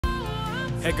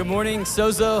Hey, good morning,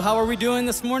 Sozo. How are we doing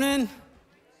this morning?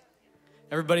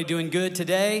 Everybody doing good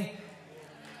today?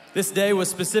 This day was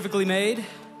specifically made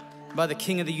by the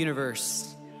King of the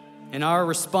universe. And our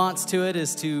response to it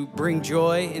is to bring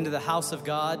joy into the house of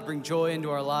God, bring joy into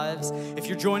our lives. If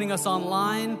you're joining us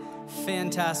online,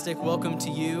 fantastic. Welcome to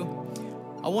you.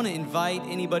 I want to invite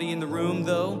anybody in the room,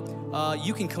 though.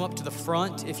 You can come up to the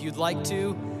front if you'd like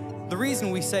to. The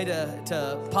reason we say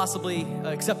to possibly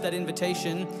accept that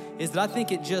invitation is that I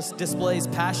think it just displays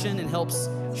passion and helps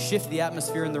shift the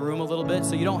atmosphere in the room a little bit.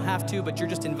 So you don't have to, but you're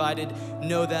just invited.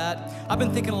 Know that. I've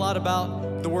been thinking a lot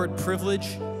about the word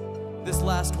privilege this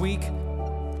last week,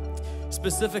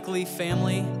 specifically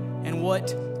family and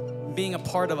what being a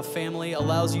part of a family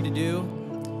allows you to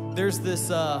do. There's this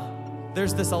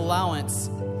allowance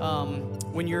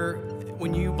when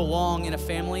you belong in a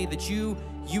family that you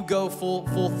go full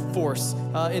force.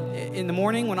 In the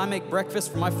morning when I make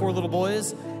breakfast for my 4 little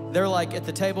boys, they're like at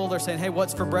the table, they're saying, hey,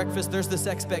 what's for breakfast? There's this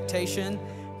expectation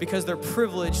because they're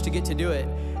privileged to get to do it.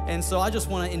 And so I just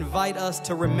want to invite us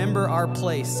to remember our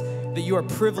place, that you are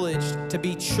privileged to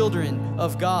be children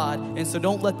of God. And so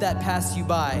don't let that pass you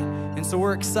by. And so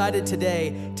we're excited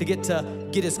today to get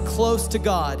as close to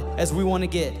God as we want to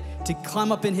get, to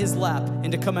climb up in his lap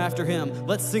and to come after him.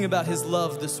 Let's sing about his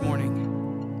love this morning.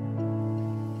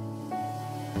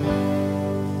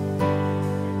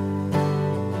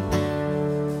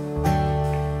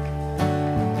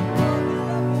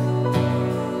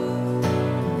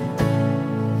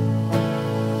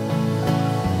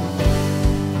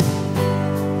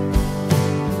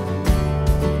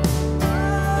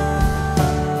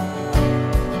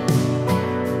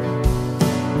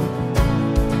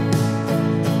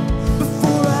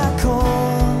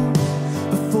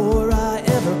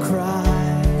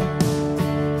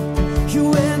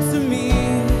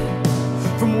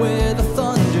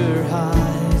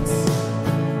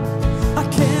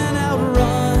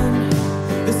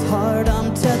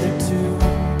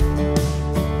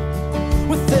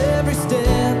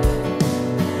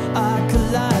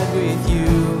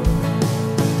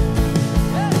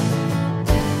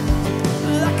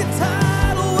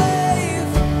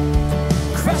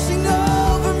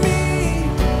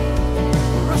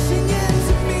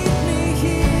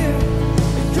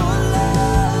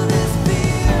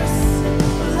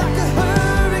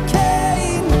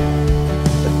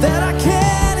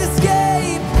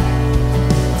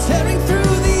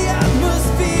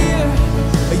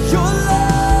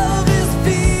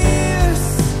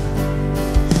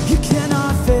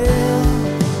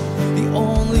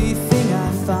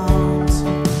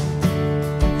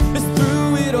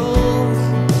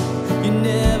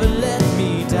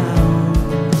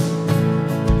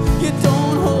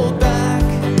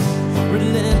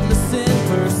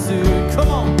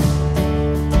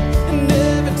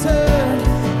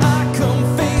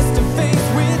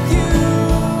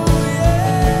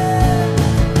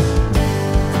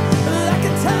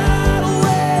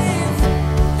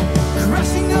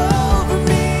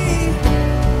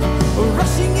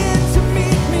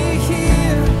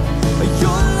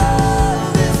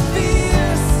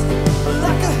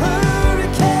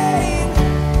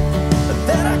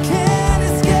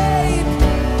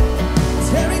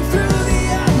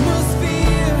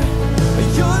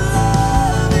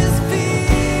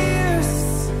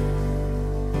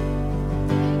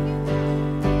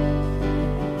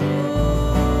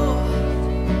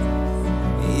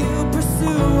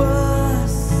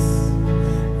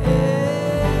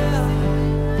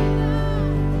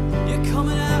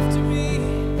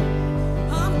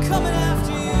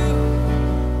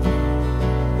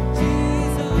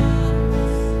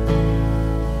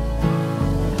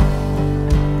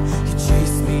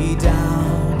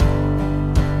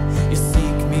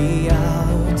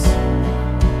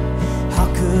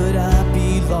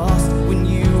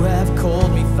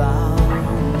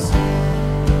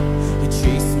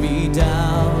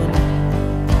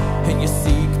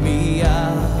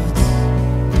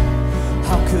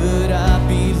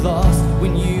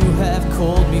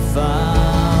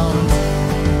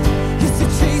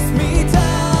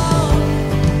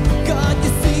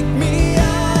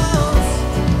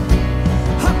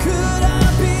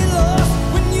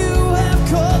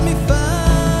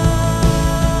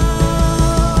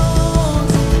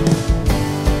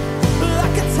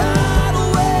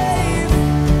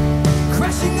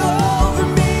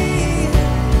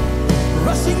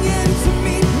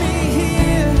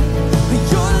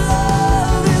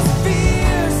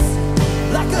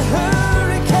 Like a hurricane.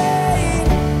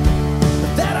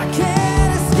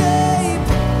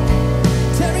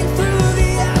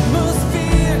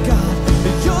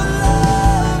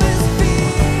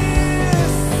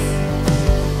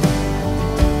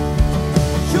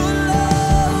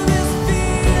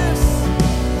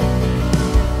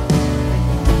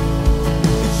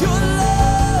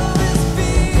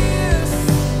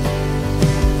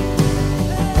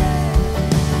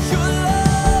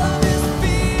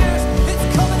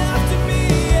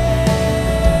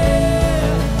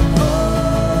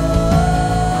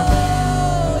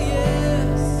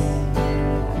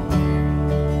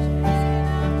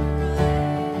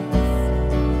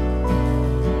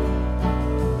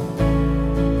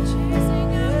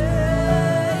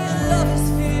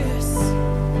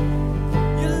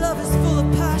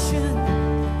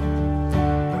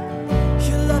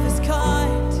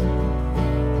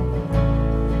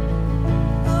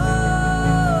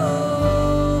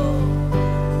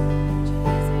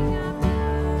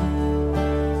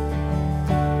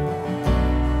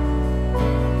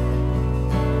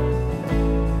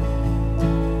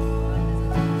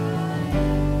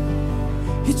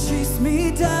 You chase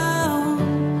me down,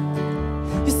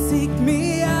 you seek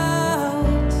me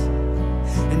out.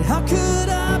 And how could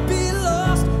I be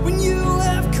lost when you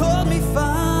have called me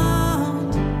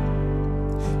found?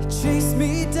 You chase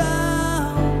me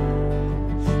down,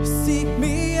 you seek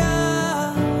me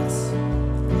out.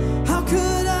 How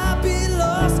could I be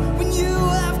lost when you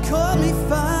have called me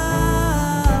found?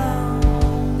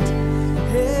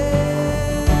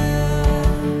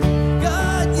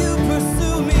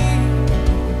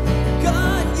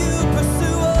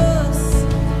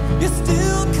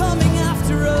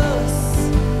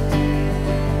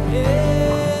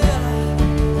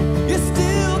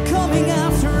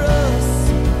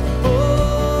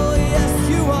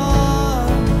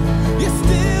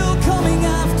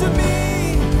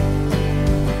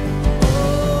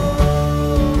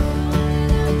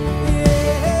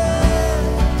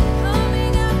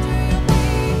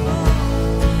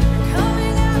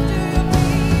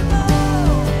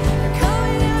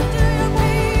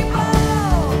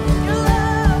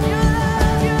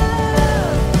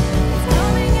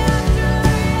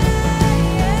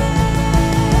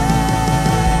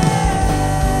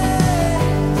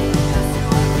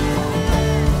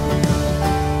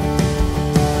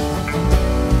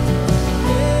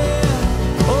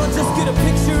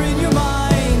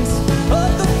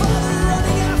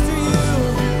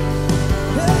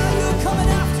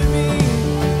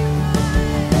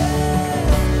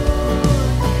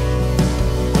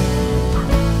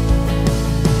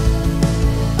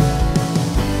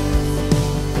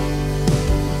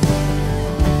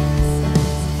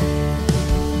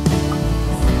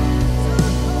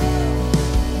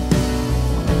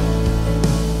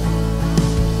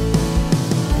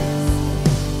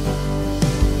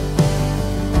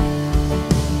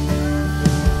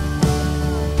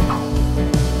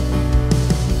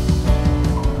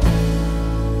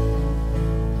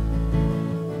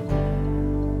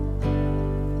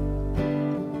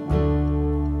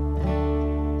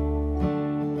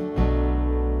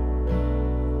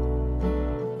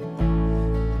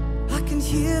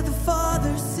 Hear the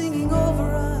Father singing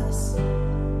over us.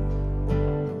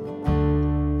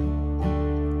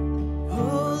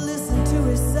 Oh, listen to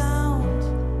his sound,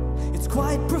 it's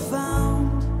quite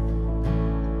profound.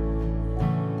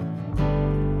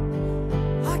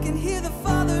 I can hear the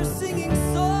Father singing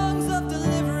songs of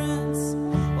deliverance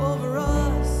over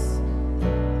us.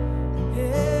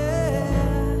 Yeah.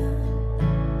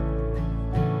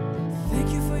 Thank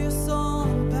you for your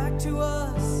song back to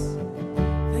us.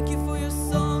 Thank you for your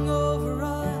song over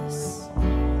us.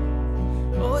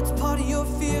 Oh, it's part of your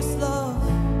fierce love.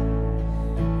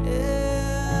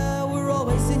 Yeah, we're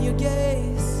always in your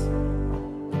gaze.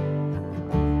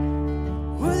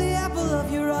 We're the apple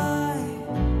of your eye.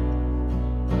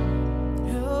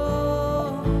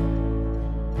 Oh,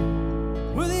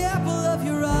 we're the apple of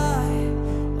your eye.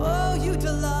 Oh, you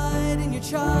delight in your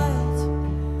child.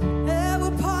 Yeah,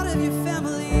 we're part of your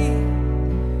family.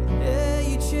 Yeah,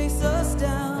 you chase us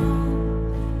down.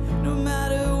 No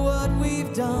matter what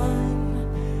we've done,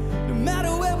 no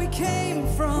matter where we came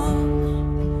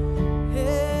from,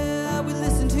 yeah, we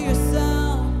listen to your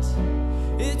sound,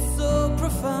 it's so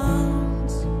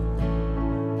profound.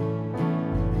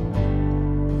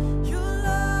 Your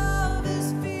love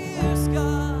is fierce,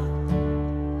 God.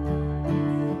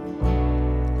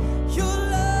 Your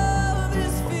love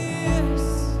is fierce.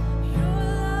 Your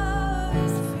love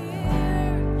is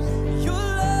fierce. Your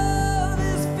love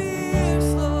is fierce,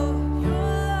 Lord. Your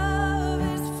love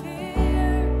is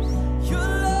fierce. Your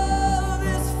love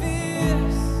is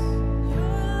fierce.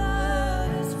 Your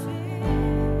love is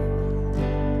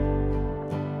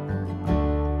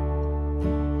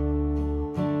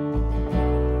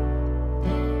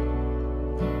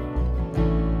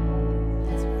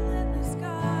It's relentless,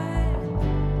 God.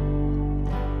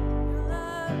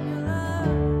 Your love,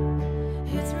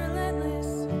 it's relentless.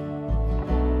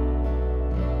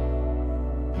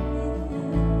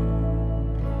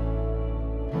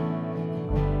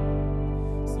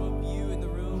 Some of you in the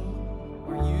room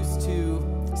are used to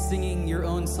singing your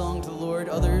own song to the Lord.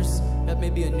 Others, that may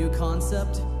be a new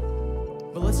concept.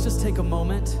 But let's just take a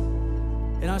moment,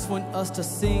 and I just want us to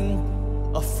sing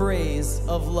a phrase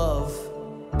of love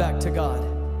back to God.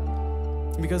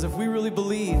 Because if we really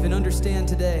believe and understand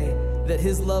today that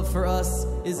his love for us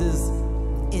is as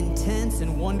intense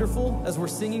and wonderful as we're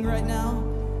singing right now,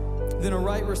 then a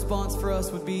right response for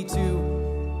us would be to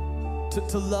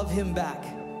love him back.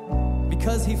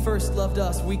 Because he first loved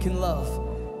us, we can love.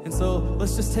 And so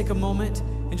let's just take a moment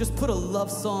and just put a love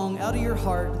song out of your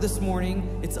heart this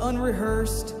morning. It's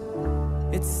unrehearsed,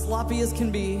 it's sloppy as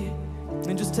can be,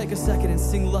 and just take a second and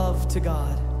sing love to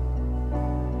God.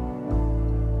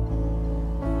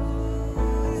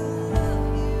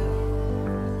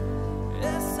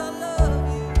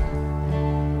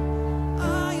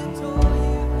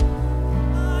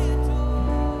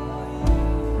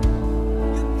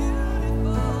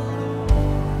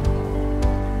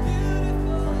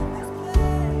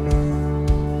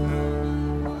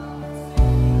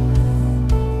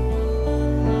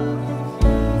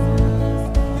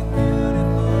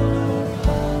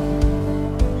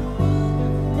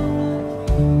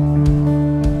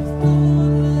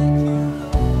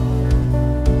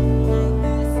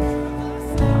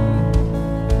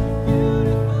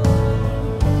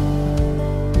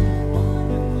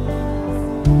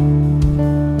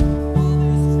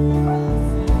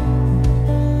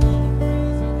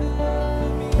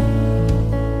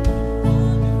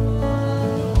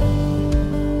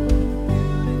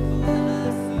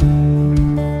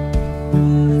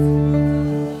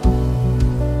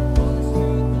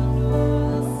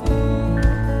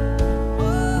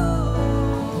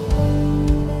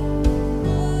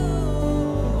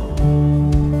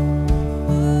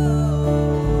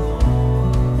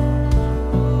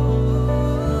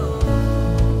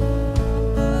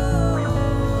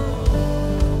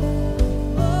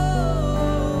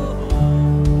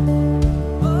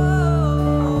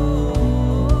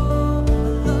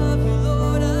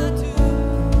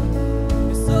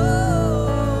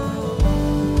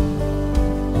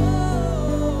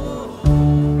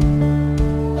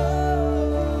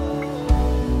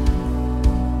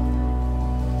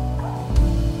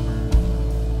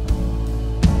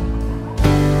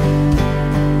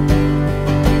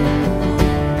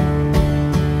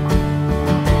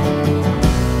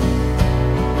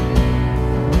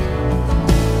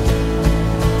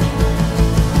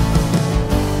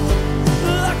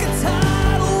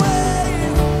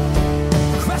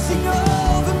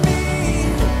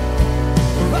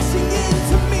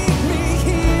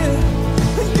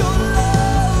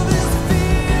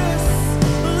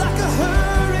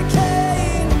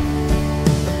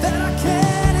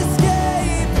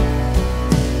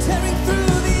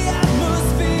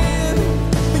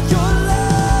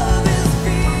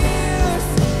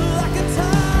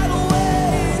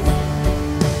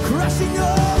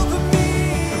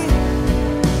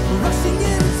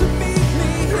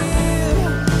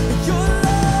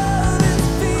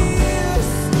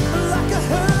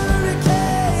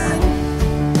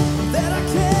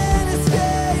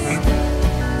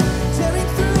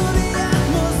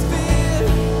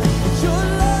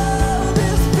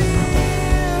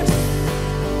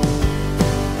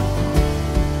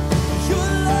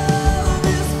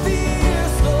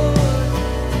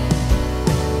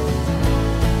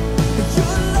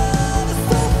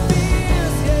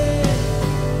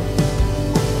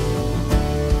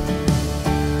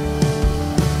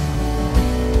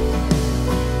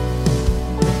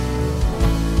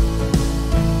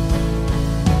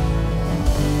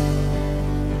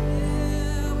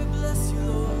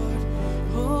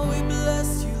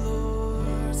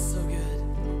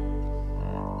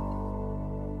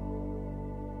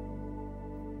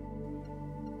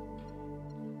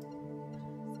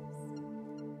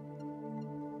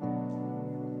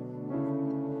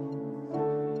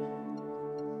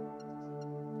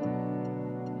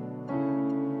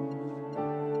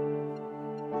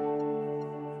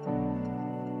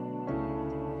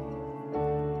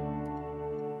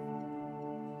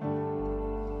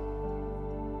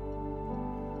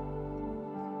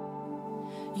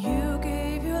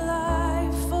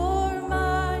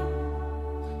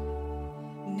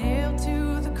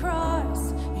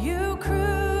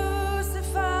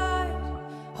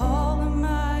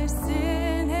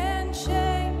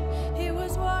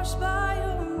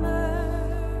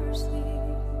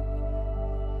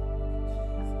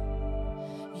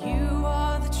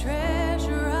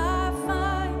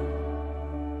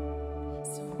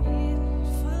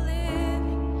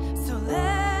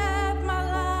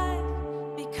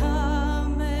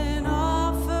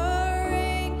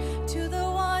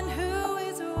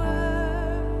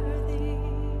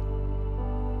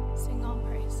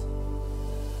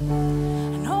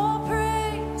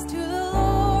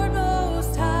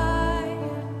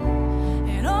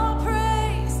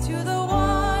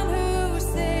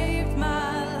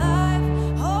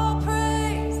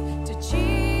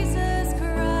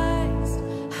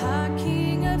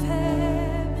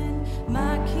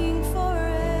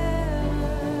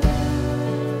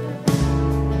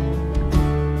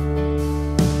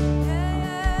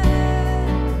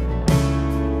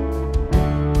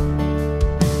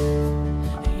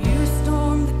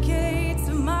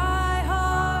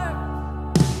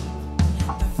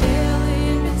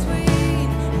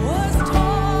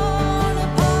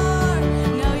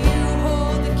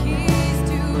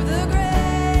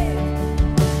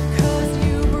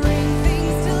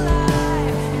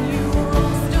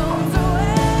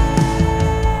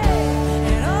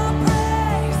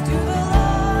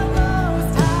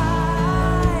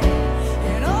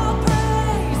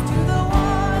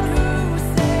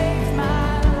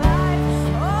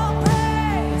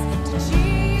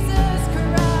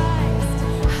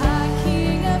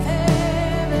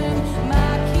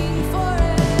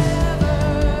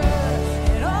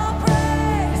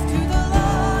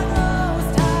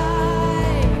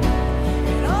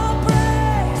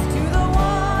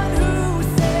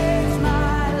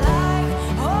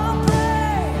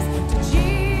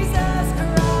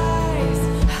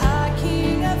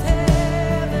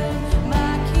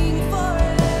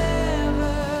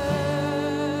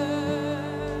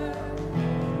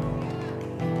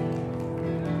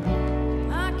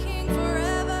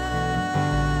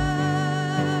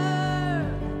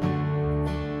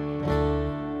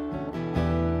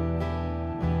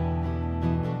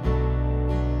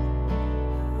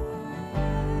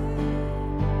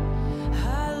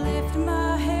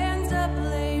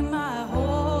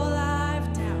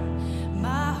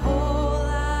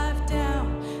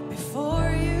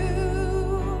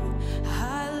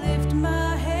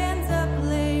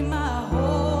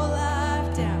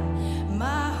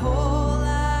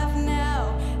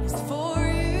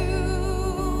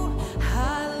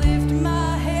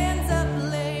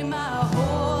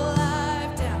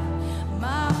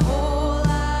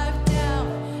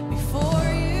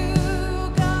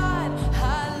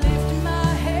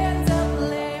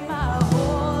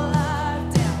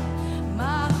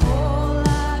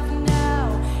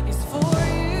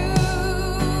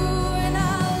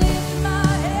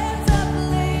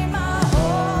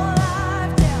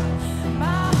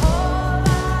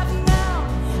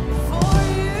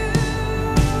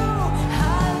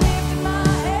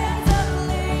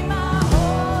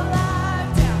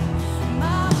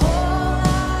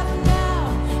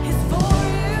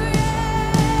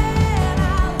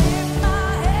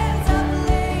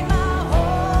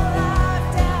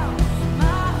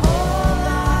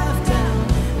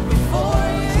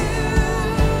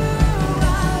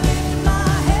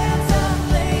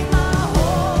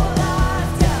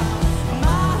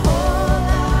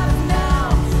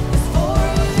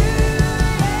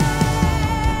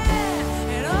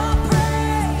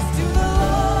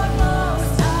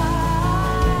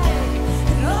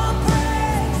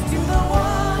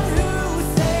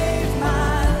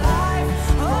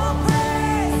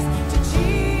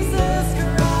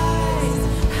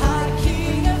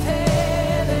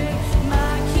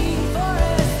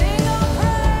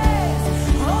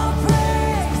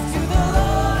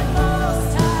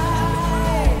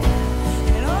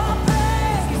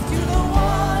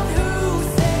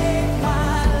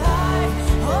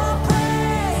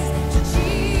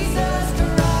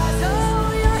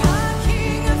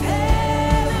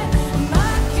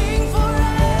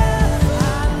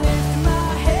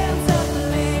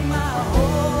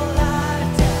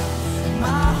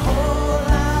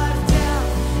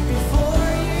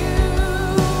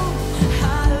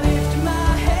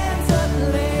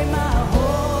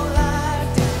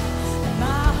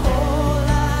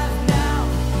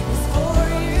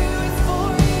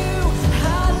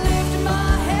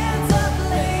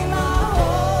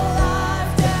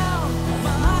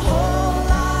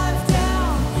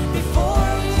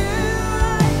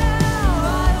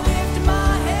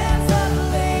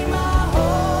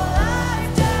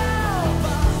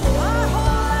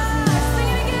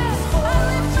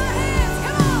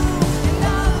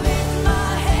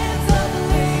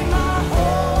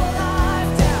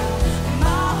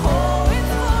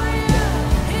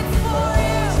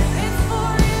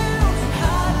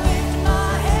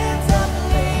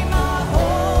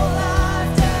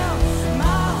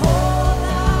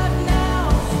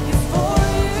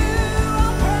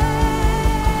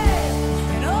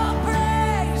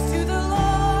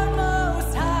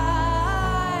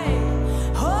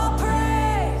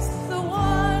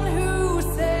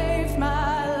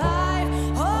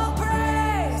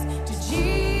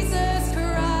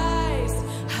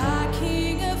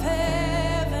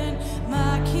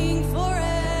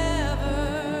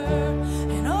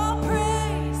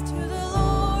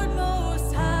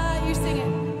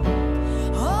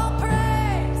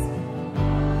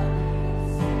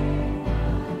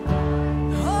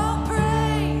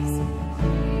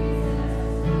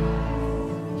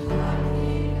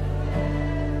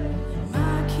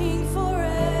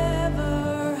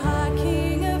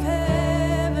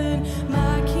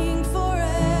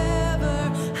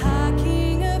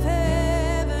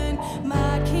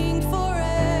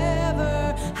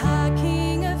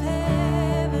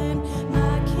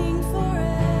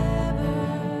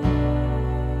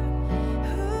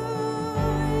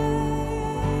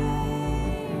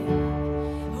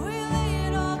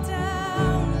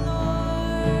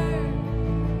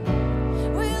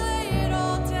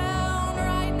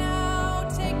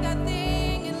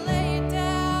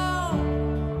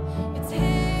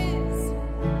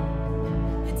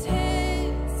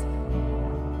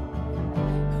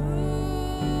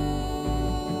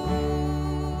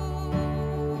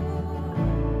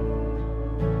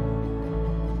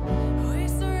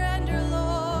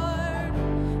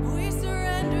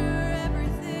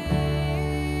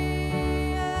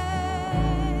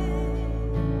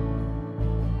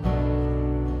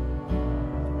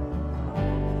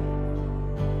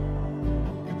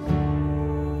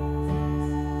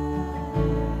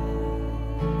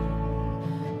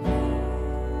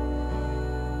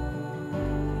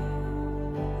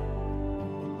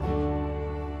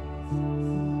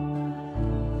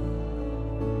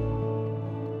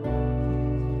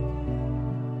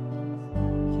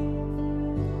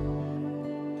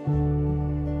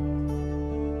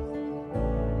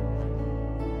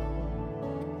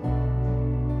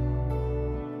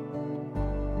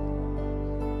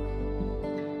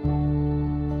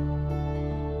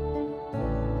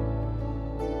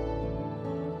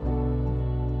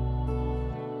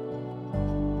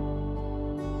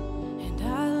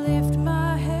 lift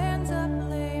my hands up,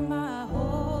 lay my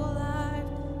whole life,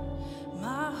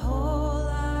 my whole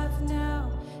life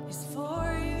now is for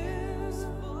you.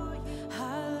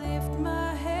 I lift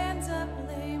my hands up,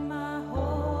 lay my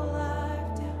whole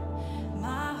life down,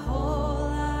 my whole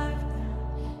life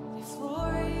down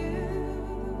before you.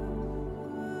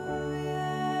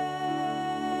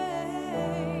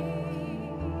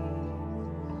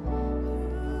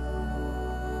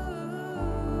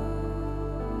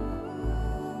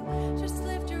 Just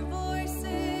lift your voices,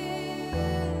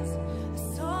 a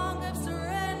song of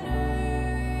surrender.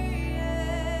 Yeah.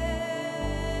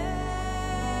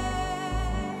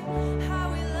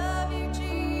 How we love you,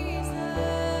 Jesus.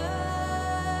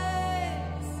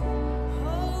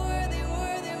 Oh, worthy,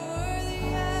 worthy, worthy.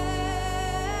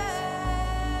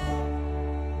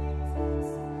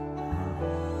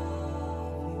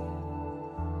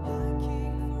 My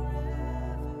King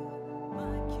forever,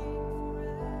 my King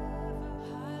forever.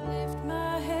 I lift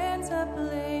my hands up,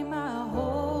 lay my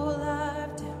whole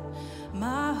life down,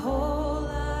 my whole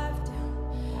life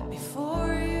down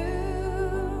before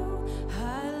you.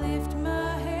 I lift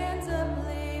my hands up,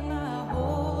 lay my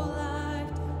whole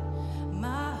life down,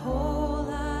 my whole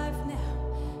life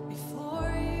now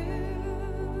before you.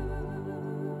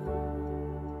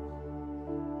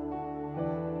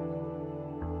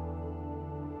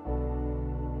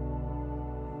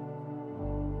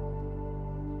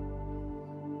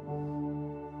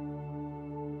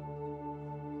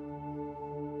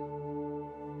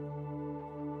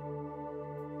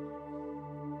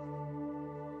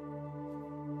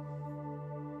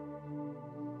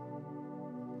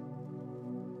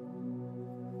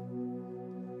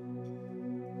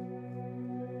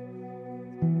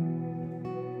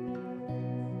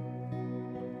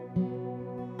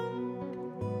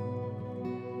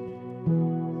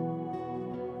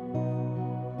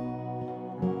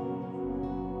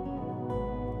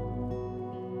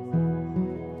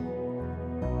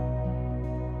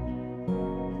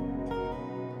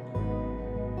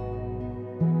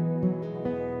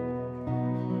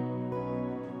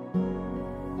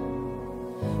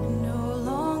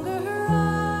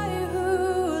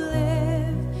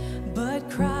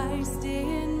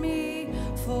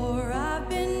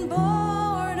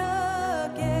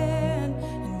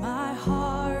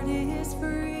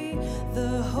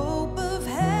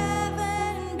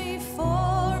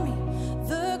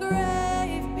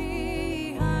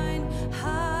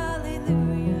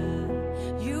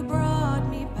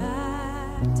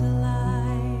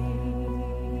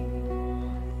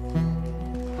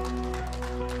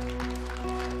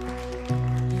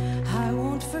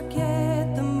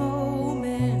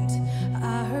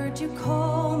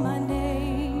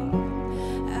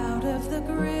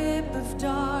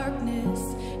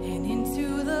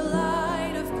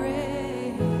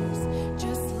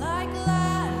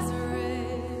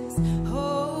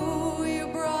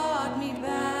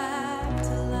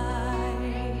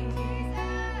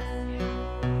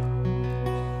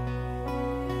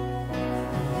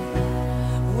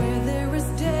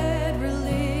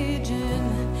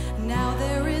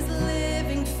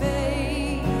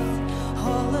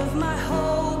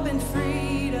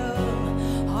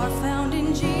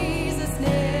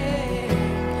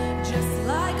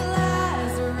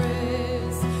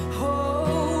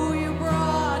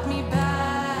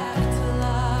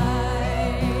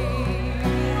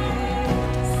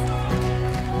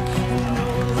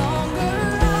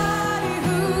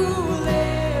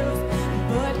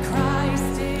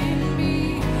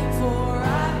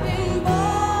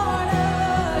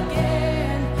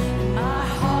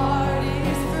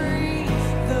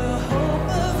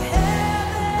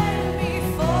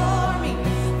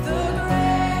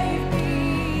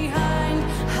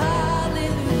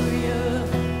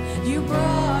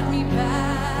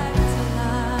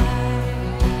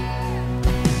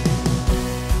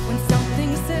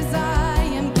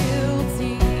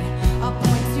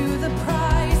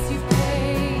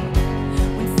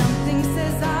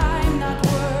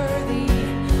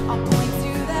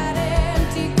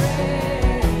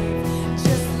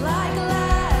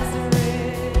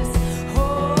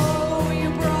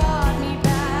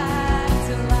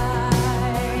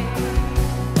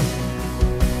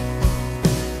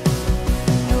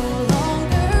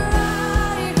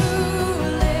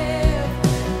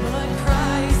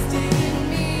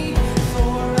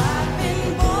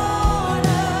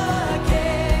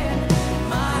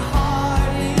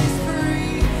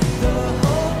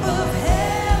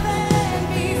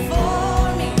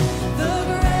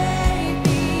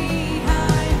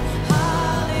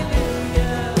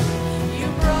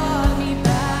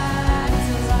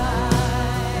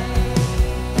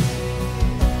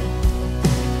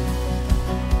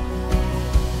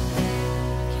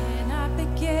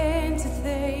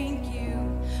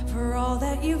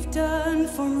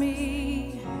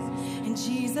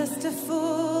 just to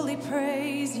fully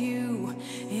praise you.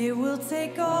 It will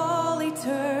take all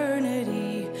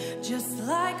eternity, just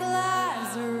like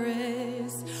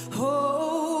Lazarus.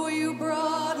 Oh, you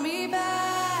brought me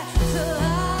back to life.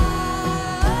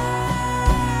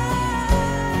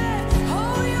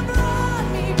 Oh, you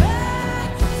brought me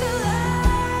back to life.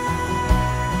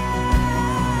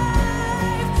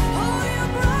 Oh, you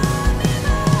brought me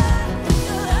back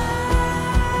to life.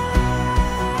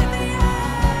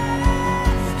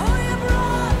 Oh, you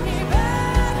brought me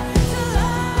back to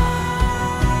life.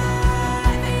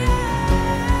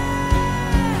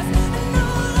 No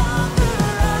longer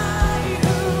I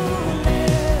who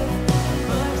live,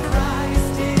 but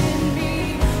Christ in me.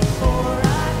 For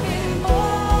I've been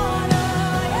born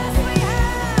again. Yes, we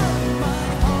have. My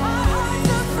hearts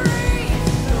are free.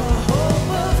 The hope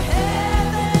of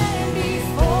heaven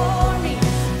before me.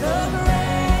 The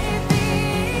grave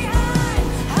behind.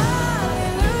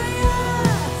 Hallelujah.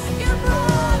 You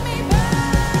brought me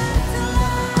back to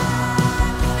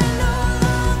life. No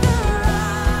longer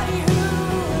I who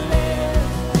live,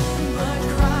 but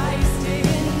Christ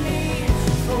in me.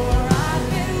 For I've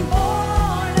been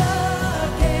born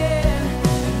again.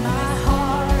 My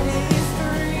heart is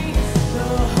free. The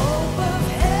hope of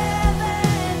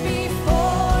heaven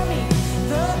before me.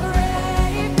 The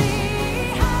grave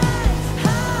behind.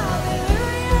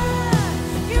 Hallelujah.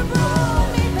 You brought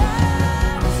me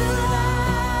back to life.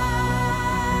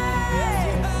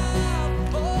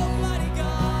 Almighty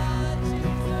God,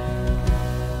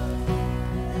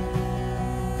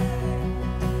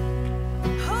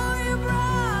 oh, you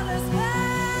brought us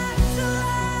back to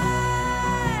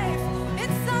life.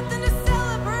 It's something to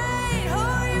celebrate.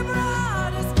 Oh, you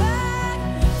brought us back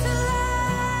to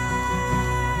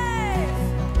life.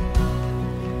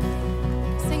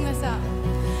 Sing this out.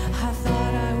 I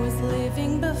thought I was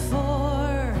living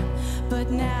before, but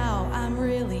now I'm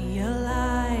really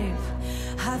alive.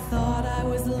 I thought I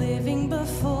was living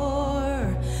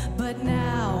before, but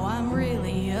now I'm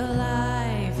really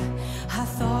alive. I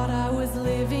thought I was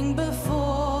living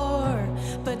before,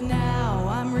 but now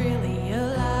I'm really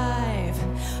alive.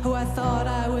 Oh, I thought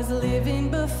I was living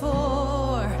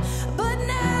before, but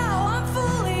now I'm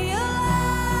fully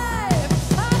alive.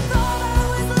 I thought I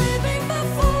was living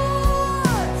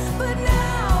before, but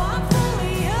now I'm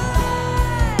fully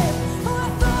alive. Oh, I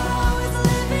thought I was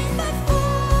living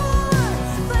before,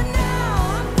 but now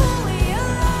I'm fully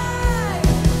alive.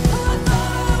 Oh, I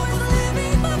thought I was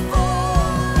living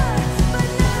before, but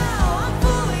now I'm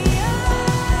fully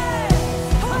alive.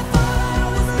 Oh, I thought I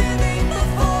was living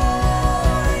before,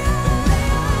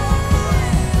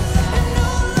 and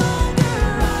no longer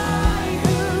I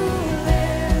who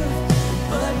live,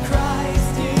 but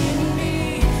Christ in me.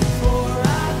 For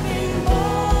I've been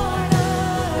born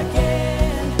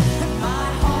again. My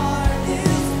heart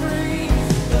is free.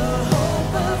 The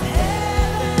hope of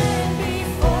heaven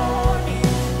before me.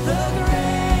 The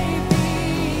grave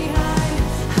behind.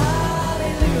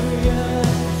 Hallelujah.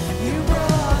 You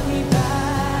brought me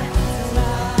back to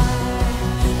life.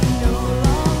 No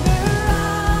longer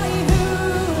I who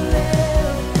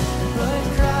live, but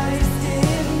Christ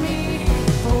in me.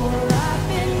 For I've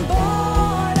been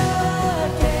born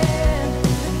again.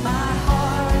 My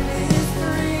heart is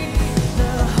free.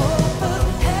 The hope of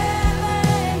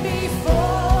heaven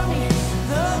before me.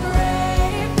 The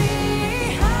grave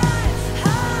behind.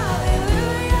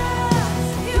 Hallelujah.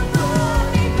 You brought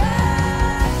me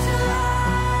back to life.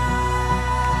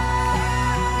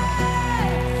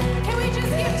 Can we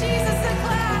just give Jesus a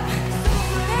clap?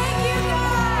 Thank you,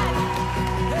 God.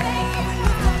 Thank you.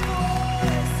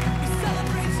 We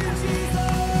celebrate you,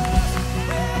 Jesus.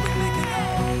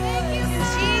 Thank you,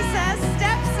 Jesus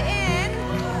steps in,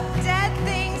 dead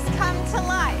things come to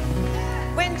life.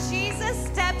 When Jesus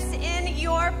steps in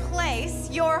your place,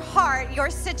 your heart, your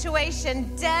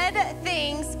situation, dead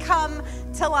things come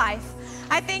to life.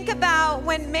 I think about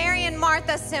when Mary and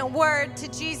Martha sent word to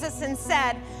Jesus and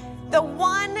said, "The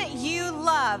one you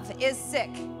love is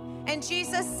sick." And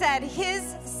Jesus said,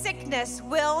 "His sickness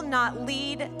will not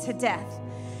lead to death."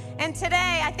 And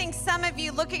today, I think some of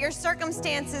you look at your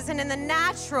circumstances, and in the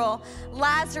natural,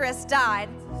 Lazarus died.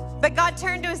 But God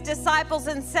turned to his disciples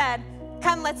and said,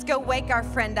 "Come, let's go wake our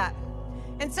friend up."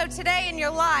 And so today in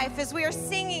your life, as we are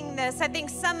singing this, I think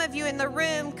some of you in the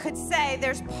room could say,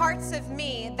 there's parts of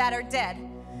me that are dead.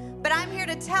 But I'm here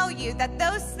to tell you that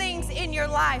those things in your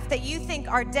life that you think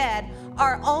are dead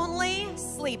are only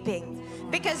sleeping.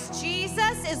 Because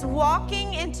Jesus is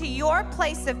walking into your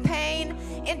place of pain,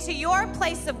 into your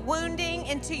place of wounding,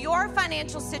 into your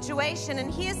financial situation.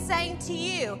 And he is saying to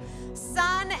you,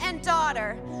 son and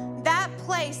daughter, that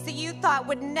place that you thought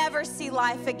would never see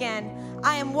life again,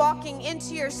 I am walking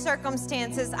into your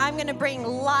circumstances. I'm going to bring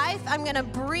life. I'm going to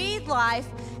breathe life,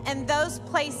 and those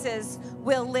places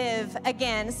will live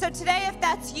again. So today, if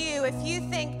that's you, if you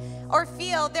think or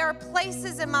feel there are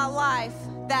places in my life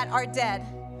that are dead,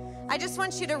 I just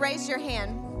want you to raise your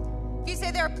hand. If you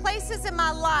say there are places in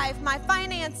my life, my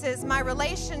finances, my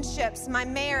relationships, my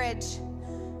marriage,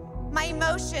 my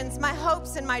emotions, my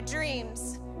hopes, and my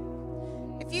dreams,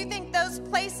 if you think those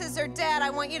places are dead, I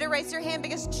want you to raise your hand,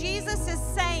 because Jesus is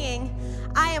saying,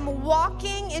 I am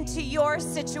walking into your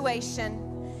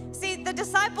situation. See, the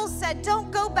disciples said, don't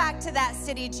go back to that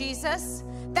city, Jesus.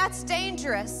 That's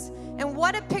dangerous. And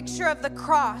what a picture of the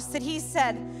cross, that he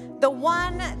said, the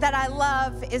one that I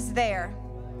love is there,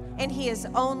 and he is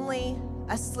only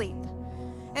asleep.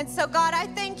 And so, God, I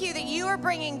thank you that you are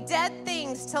bringing dead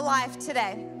things to life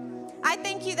today. I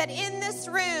thank you that in this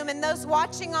room and those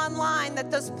watching online, that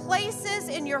those places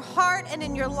in your heart and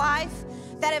in your life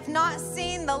that have not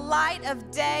seen the light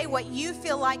of day, what you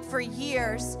feel like for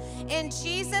years, in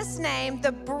Jesus' name,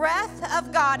 the breath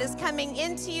of God is coming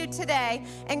into you today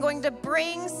and going to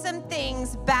bring some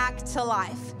things back to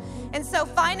life. And so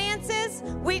finances,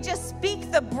 we just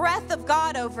speak the breath of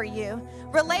God over you.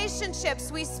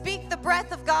 Relationships, we speak the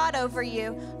breath of God over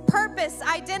you. Purpose,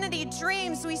 identity,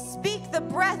 dreams, we speak the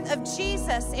breath of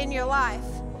Jesus in your life.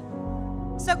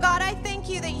 So God, I thank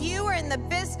you that you are in the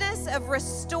business of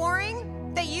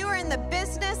restoring, that you are in the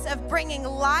business of bringing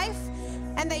life,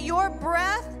 and that your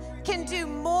breath can do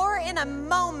more in a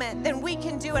moment than we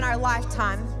can do in our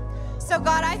lifetime. So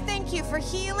God, I thank you for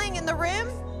healing in the room.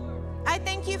 I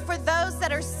thank you for those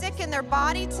that are sick in their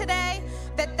body today,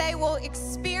 that they will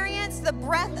experience the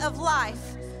breath of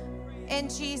life in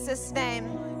Jesus' name.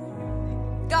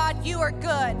 God, you are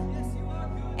good.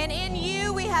 And in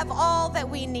you, we have all that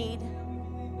we need.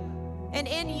 And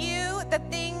in you, the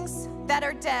things that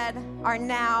are dead are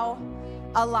now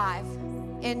alive.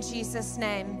 In Jesus'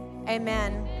 name,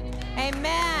 amen.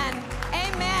 Amen.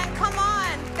 Amen. Come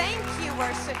on. Thank you,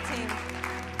 worship team.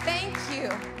 Thank you.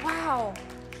 Wow.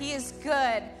 He is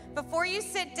good. Before you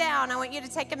sit down, I want you to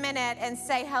take a minute and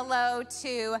say hello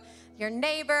to your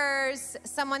neighbors,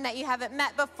 someone that you haven't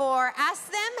met before.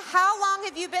 Ask them, how long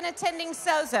have you been attending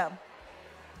Sozo?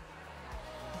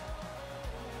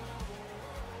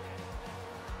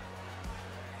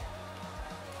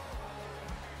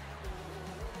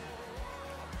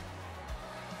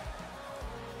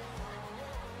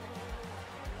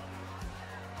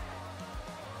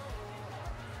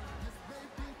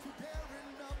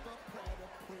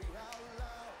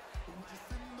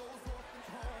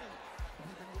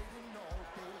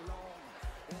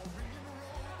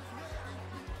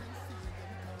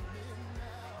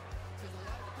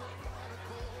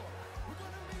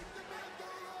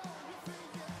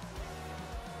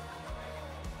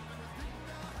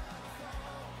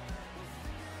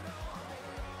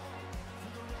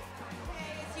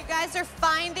 Guys are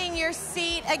finding your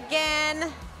seat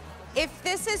again. If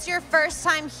this is your first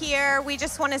time here, we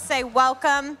just want to say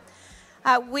welcome.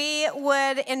 We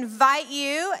would invite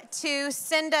you to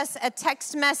send us a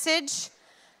text message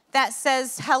that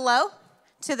says hello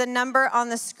to the number on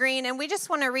the screen. And we just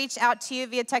want to reach out to you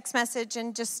via text message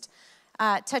and just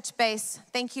touch base.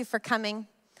 Thank you for coming.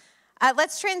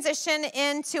 Let's transition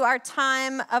into our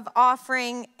time of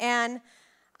offering. And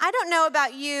I don't know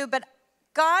about you, but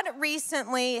God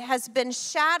recently has been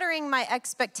shattering my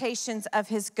expectations of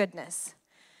his goodness.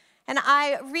 And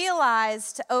I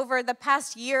realized over the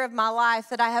past year of my life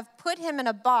that I have put him in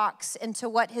a box into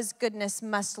what his goodness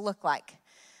must look like.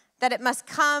 That it must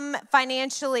come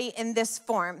financially in this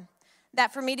form.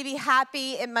 That for me to be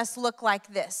happy, it must look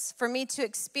like this. For me to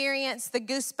experience the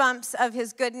goosebumps of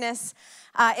his goodness,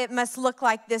 it must look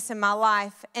like this in my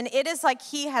life. And it is like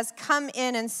he has come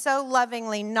in and so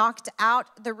lovingly knocked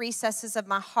out the recesses of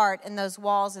my heart and those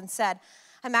walls and said,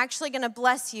 I'm actually going to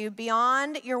bless you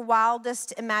beyond your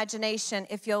wildest imagination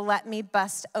if you'll let me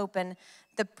bust open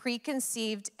the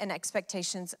preconceived and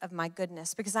expectations of my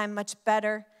goodness, because I'm much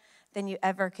better than you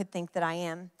ever could think that I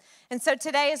am. And so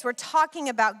today, as we're talking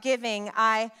about giving,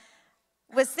 I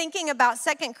was thinking about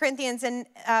 2 Corinthians and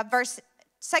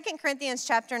 2 Corinthians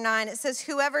chapter 9. It says,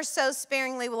 whoever sows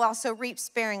sparingly will also reap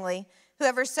sparingly.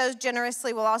 Whoever sows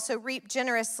generously will also reap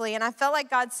generously. And I felt like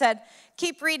God said,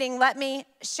 keep reading. Let me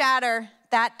shatter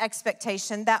that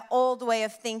expectation, that old way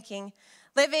of thinking,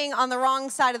 living on the wrong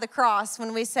side of the cross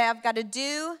when we say, I've got to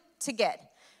do to get.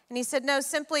 And he said, no,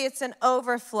 simply it's an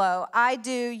overflow. I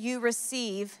do, you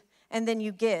receive, and then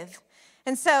you give.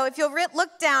 And so if you'll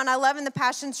look down, I love in the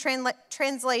Passion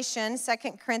Translation,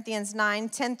 2 Corinthians 9,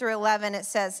 10 through 11, it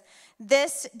says,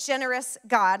 this generous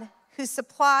God who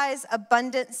supplies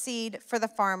abundant seed for the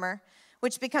farmer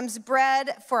which becomes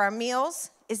bread for our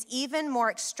meals, is even more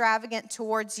extravagant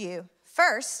towards you.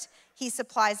 First, he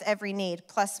supplies every need,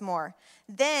 plus more.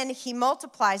 Then he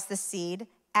multiplies the seed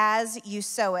as you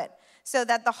sow it, so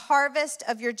that the harvest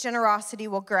of your generosity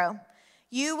will grow.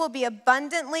 You will be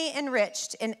abundantly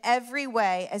enriched in every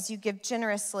way as you give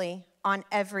generously on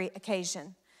every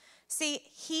occasion. See,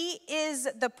 he is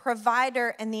the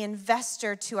provider and the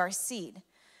investor to our seed.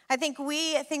 I think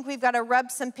we've got to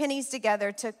rub some pennies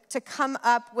together to come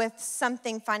up with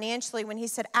something financially when he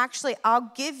said, actually,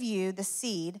 I'll give you the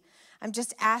seed. I'm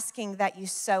just asking that you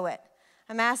sow it.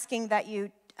 I'm asking that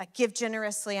you give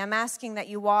generously. I'm asking that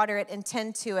you water it and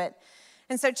tend to it.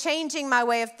 And so changing my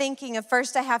way of thinking of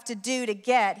first I have to do to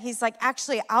get, he's like,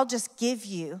 actually, I'll just give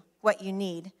you what you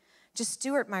need. Just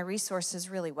steward my resources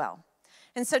really well.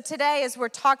 And so today, as we're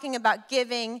talking about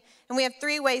giving, and we have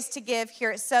 3 ways to give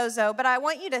here at Sozo, but I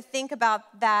want you to think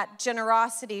about that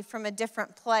generosity from a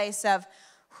different place of,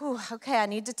 okay, I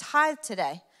need to tithe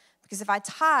today. Because if I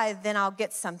tithe, then I'll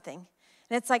get something.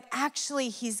 And it's like, actually,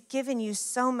 he's given you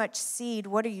so much seed.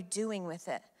 What are you doing with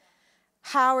it?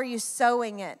 How are you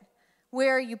sowing it?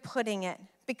 Where are you putting it?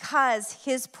 Because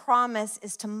his promise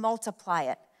is to multiply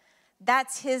it.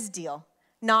 That's his deal,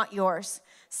 not yours.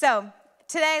 So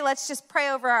today, let's just pray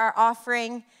over our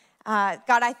offering. God,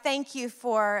 I thank you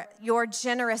for your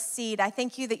generous seed. I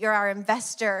thank you that you're our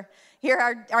investor.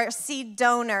 You're our seed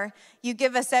donor. You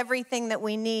give us everything that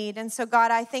we need. And so,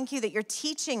 God, I thank you that you're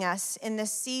teaching us in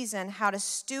this season how to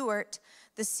steward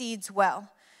the seeds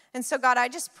well. And so, God, I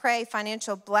just pray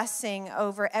financial blessing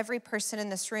over every person in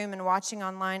this room and watching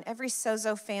online, every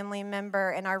Sozo family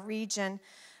member in our region,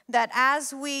 that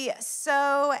as we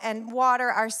sow and water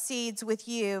our seeds with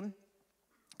you,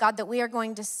 God, that we are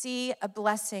going to see a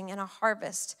blessing and a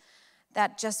harvest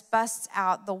that just busts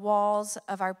out the walls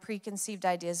of our preconceived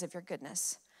ideas of your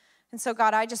goodness. And so,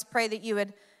 God, I just pray that you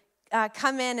would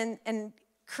come in and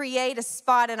create a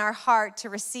spot in our heart to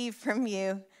receive from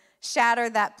you, shatter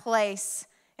that place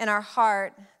in our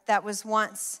heart that was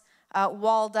once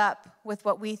walled up with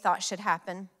what we thought should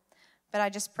happen. But I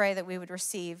just pray that we would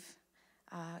receive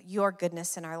your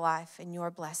goodness in our life and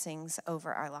your blessings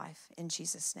over our life. In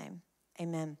Jesus' name,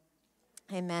 amen.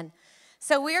 Amen.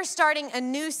 So we are starting a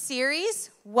new series,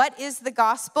 What is the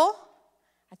Gospel?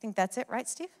 I think that's it, right,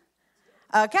 Steve?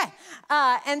 Okay.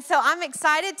 And so I'm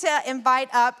excited to invite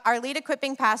up our lead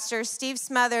equipping pastor, Steve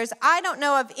Smothers. I don't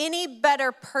know of any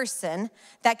better person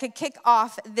that could kick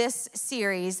off this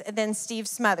series than Steve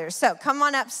Smothers. So come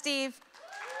on up, Steve.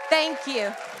 Thank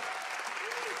you.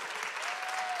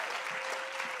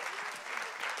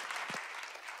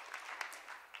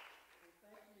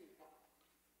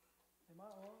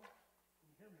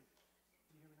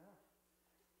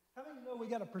 How many know we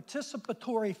got a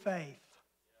participatory faith?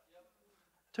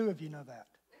 2 of you know that.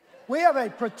 We have a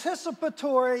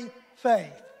participatory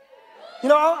faith. You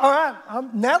know, all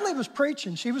right, Natalie was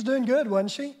preaching. She was doing good,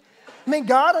 wasn't she? I mean,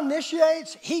 God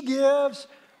initiates, he gives,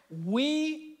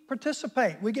 we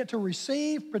participate. We get to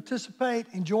receive, participate,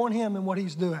 and join him in what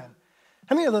he's doing.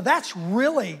 How many of you know that's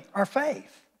really our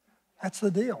faith? That's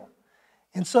the deal.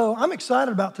 And so I'm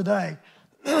excited about today.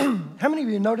 How many of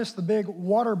you noticed the big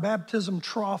water baptism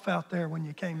trough out there when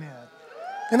you came in?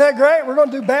 Isn't that great? We're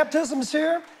going to do baptisms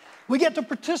here. We get to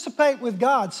participate with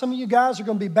God. Some of you guys are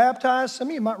going to be baptized. Some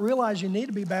of you might realize you need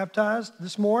to be baptized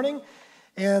this morning,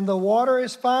 and the water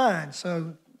is fine.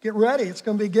 So get ready. It's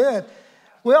going to be good.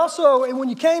 We also, when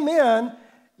you came in,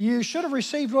 you should have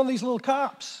received one of these little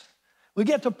cups. We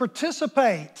get to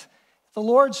participate at the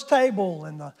Lord's table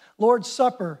and the Lord's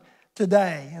Supper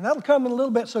today. And that'll come in a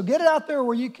little bit. So get it out there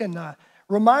where you can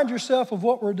remind yourself of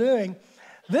what we're doing.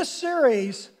 This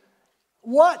series,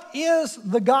 what is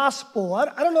the gospel? I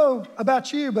don't know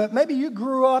about you, but maybe you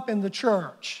grew up in the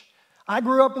church. I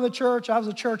grew up in the church. I was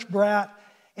a church brat.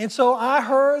 And so I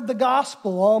heard the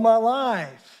gospel all my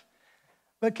life.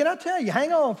 But can I tell you,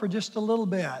 hang on for just a little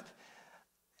bit.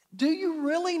 Do you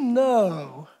really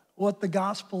know what the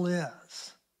gospel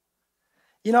is?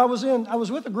 You know, I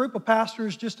was with a group of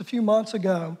pastors just a few months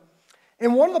ago,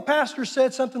 and one of the pastors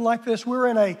said something like this. We're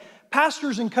in a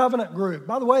Pastors in Covenant group.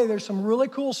 By the way, there's some really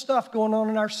cool stuff going on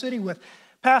in our city with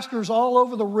pastors all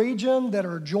over the region that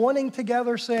are joining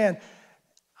together saying,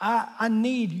 I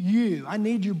need you. I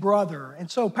need you, brother. And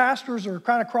so pastors are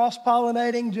kind of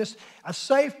cross-pollinating, just a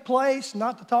safe place,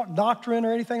 not to talk doctrine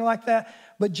or anything like that,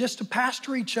 but just to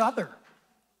pastor each other.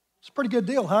 It's a pretty good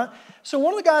deal, huh? So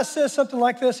one of the guys says something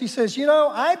like this. He says, you know,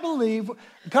 I believe,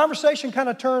 the conversation kind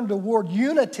of turned toward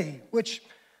unity, which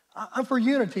I'm for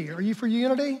unity. Are you for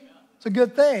unity? It's a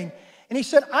good thing. And he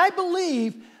said, I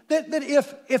believe that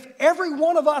if every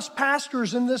one of us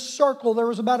pastors in this circle, there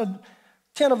was about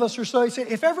 10 of us or so, he said,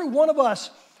 if every one of us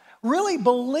really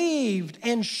believed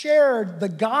and shared the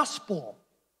gospel,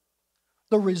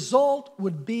 the result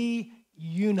would be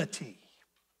unity.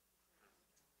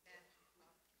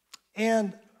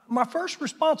 And my first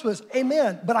response was,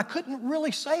 amen, but I couldn't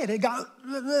really say it. It got,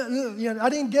 I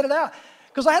didn't get it out.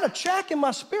 Because I had a check in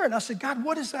my spirit. And I said, God,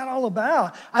 what is that all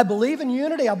about? I believe in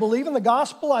unity. I believe in the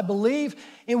gospel. I believe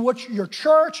in what your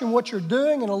church and what you're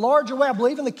doing in a larger way. I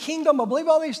believe in the kingdom. I believe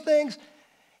all these things.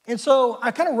 And so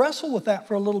I kind of wrestled with that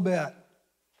for a little bit.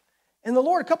 And the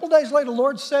Lord, a couple days later, the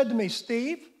Lord said to me,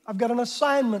 Steve, I've got an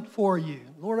assignment for you.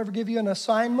 The Lord ever give you an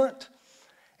assignment?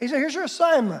 He said, here's your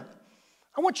assignment.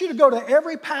 I want you to go to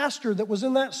every pastor that was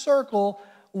in that circle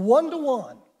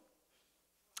one-to-one.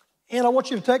 And I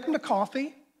want you to take them to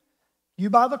coffee. You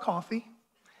buy the coffee.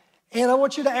 And I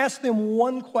want you to ask them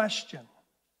one question.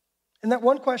 And that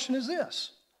one question is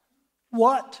this: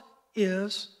 what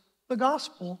is the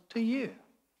gospel to you?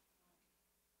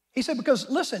 He said, because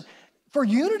listen, for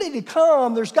unity to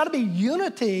come, there's got to be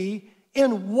unity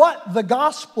in what the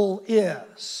gospel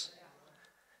is.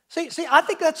 See, I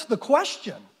think that's the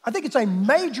question. I think it's a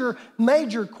major,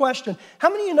 major question. How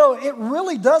many of you know it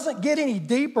really doesn't get any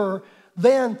deeper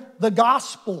than the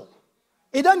gospel?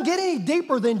 It doesn't get any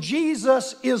deeper than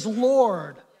Jesus is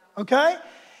Lord, okay?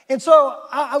 And so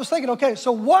I was thinking, okay,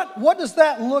 so what does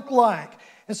that look like?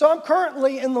 And so I'm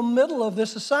currently in the middle of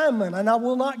this assignment, and I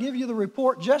will not give you the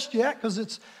report just yet because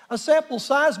it's a sample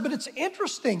size, but it's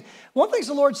interesting. One of the things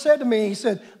the Lord said to me, he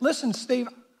said, listen, Steve,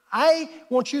 I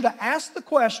want you to ask the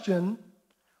question,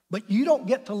 but you don't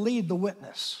get to lead the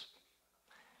witness.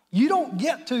 You don't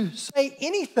get to say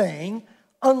anything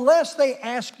unless they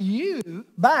ask you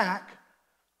back,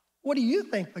 what do you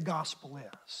think the gospel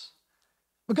is?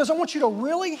 Because I want you to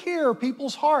really hear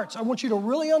people's hearts. I want you to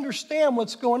really understand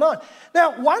what's going on.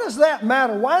 Now, why does that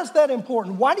matter? Why is that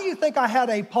important? Why do you think I had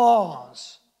a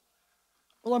pause?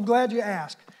 Well, I'm glad you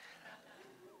asked.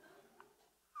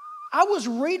 I was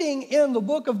reading in the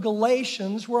book of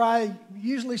Galatians, where I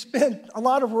usually spend a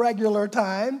lot of regular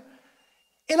time,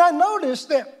 and I noticed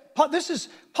that this is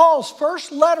Paul's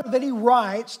first letter that he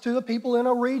writes to the people in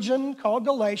a region called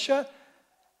Galatia,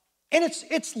 and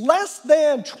it's less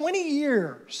than 20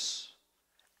 years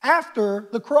after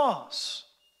the cross.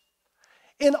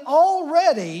 And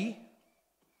already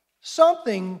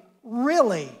something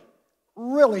really,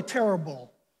 really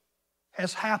terrible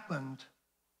has happened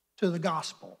to the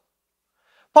gospel.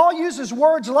 Paul uses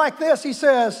words like this. He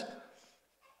says,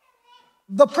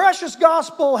 the precious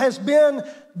gospel has been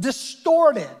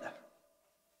distorted.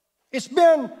 It's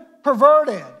been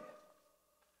perverted.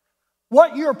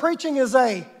 What you're preaching is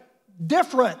a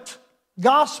different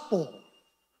gospel.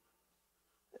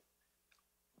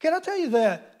 Can I tell you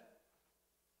that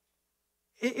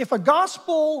if a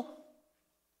gospel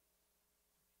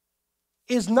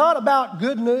is not about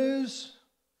good news,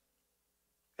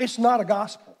 it's not a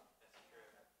gospel.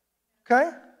 Okay?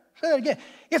 Say that again.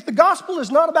 If the gospel is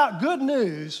not about good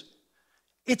news,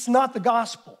 it's not the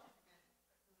gospel.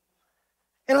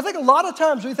 And I think a lot of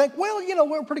times we think, well,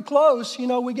 we're pretty close,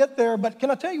 we get there. But can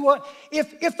I tell you what?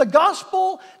 If the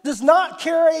gospel does not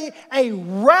carry a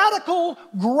radical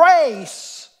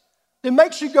grace that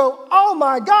makes you go, oh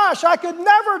my gosh, I could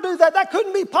never do that. That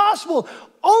couldn't be possible.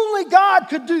 Only God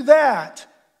could do that.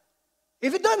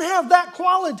 If it doesn't have that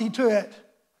quality to it,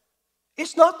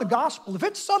 it's not the gospel. If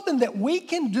it's something that we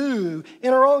can do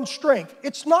in our own strength,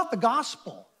 it's not the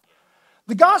gospel.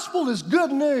 The gospel is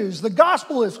good news. The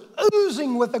gospel is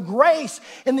oozing with the grace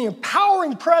and the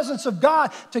empowering presence of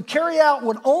God to carry out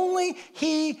what only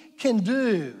He can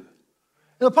do.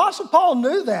 The Apostle Paul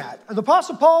knew that. The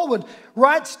Apostle Paul would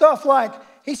write stuff like,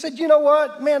 he said, you know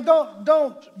what, man,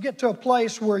 don't get to a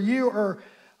place where you are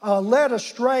led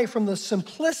astray from the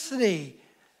simplicity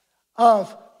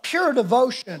of pure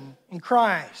devotion in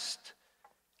Christ.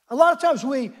 A lot of times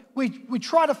we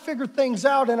try to figure things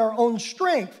out in our own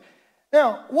strength.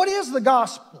 Now, what is the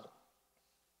gospel?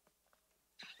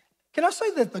 Can I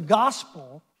say that the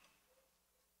gospel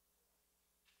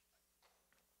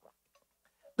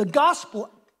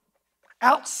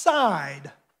outside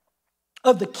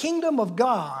of the kingdom of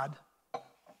God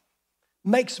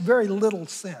makes very little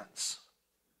sense?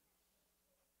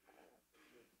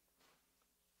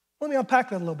 Let me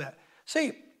unpack that a little bit.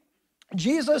 See,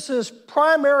 Jesus'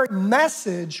 primary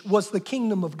message was the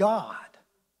kingdom of God.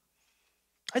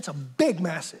 It's a big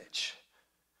message.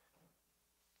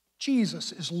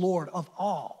 Jesus is Lord of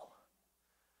all.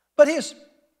 But his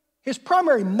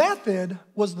primary method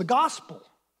was the gospel,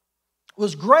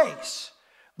 was grace.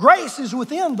 Grace is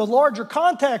within the larger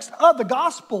context of the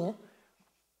gospel.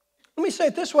 Let me say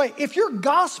it this way. If your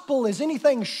gospel is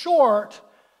anything short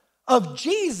of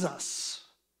Jesus,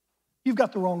 you've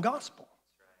got the wrong gospel.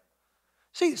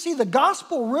 See, the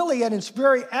gospel really at its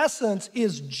very essence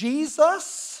is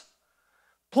Jesus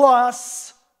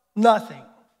plus nothing.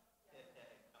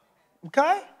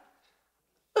 Okay?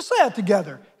 Let's say it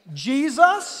together.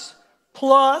 Jesus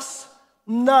plus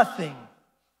nothing.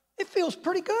 It feels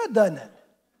pretty good, doesn't it?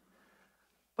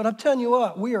 But I'm telling you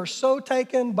what, we are so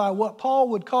taken by what Paul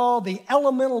would call the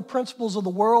elemental principles of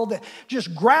the world that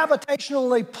just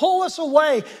gravitationally pull us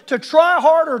away to try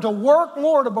harder, to work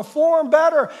more, to perform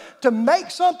better, to make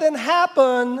something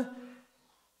happen,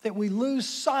 that we lose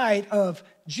sight of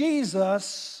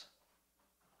Jesus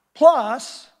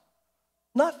plus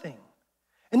nothing.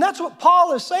 And that's what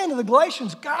Paul is saying to the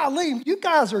Galatians. Golly, you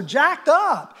guys are jacked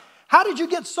up. How did you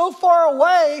get so far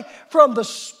away from the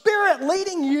Spirit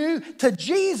leading you to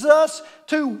Jesus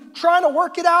to trying to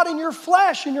work it out in your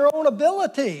flesh and your own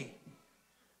ability?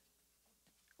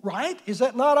 Right? Is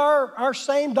that not our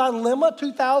same dilemma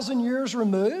 2,000 years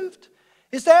removed?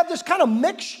 Is to have this kind of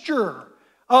mixture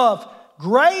of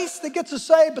grace that gets us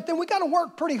saved, but then we got to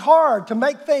work pretty hard to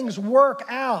make things work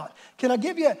out. Can I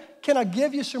give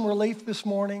you some relief this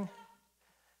morning?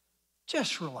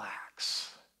 Just relax.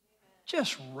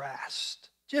 Just rest.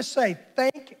 Just say,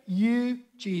 thank you,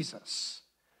 Jesus.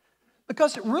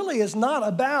 Because it really is not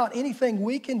about anything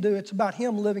we can do. It's about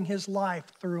Him living His life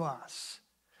through us.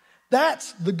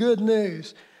 That's the good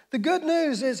news. The good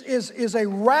news is a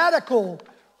radical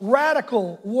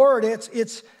word.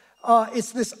 It's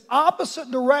this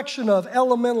opposite direction of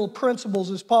elemental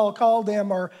principles, as Paul called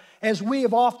them, or as we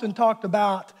have often talked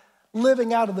about,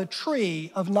 living out of the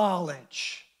tree of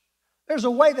knowledge. There's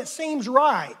a way that seems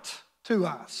right to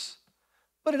us,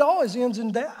 but it always ends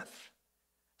in death.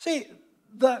 See,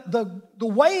 the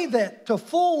way that to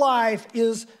full life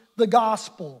is the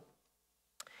gospel.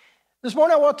 This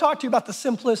morning I want to talk to you about the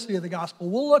simplicity of the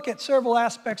gospel. We'll look at several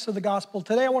aspects of the gospel.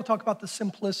 Today I want to talk about the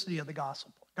simplicity of the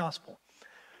gospel.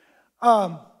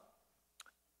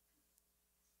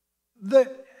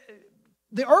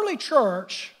 The early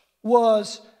church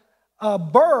was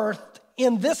birthed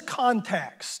in this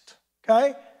context,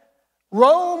 okay?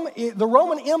 The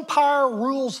Roman Empire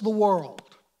rules the world.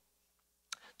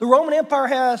 The Roman Empire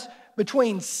has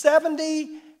between 70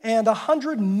 and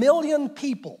 100 million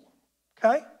people,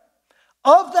 okay?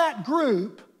 Of that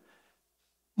group,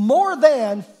 more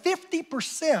than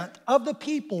 50% of the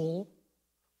people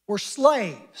were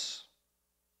slaves.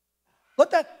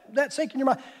 Let that sink in your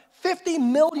mind. 50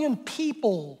 million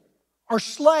people are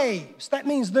slaves. That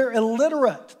means they're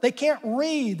illiterate. They can't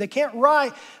read. They can't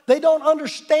write. They don't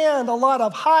understand a lot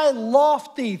of high,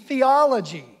 lofty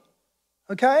theology.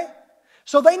 Okay?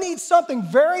 So they need something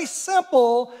very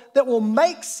simple that will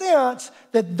make sense,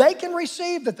 that they can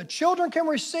receive, that the children can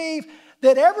receive,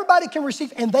 that everybody can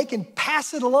receive, and they can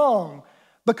pass it along,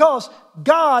 because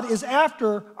God is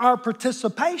after our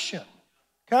participation.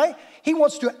 Okay? He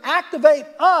wants to activate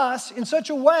us in such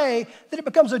a way that it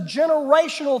becomes a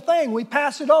generational thing. We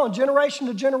pass it on generation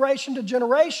to generation to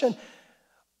generation.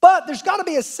 But there's got to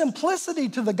be a simplicity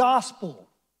to the gospel.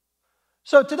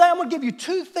 So today I'm going to give you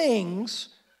two things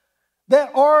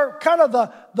that are kind of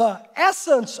the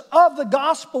essence of the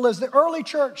gospel as the early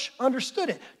church understood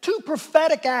it. Two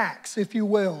prophetic acts, if you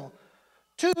will.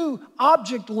 Two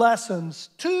object lessons.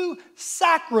 Two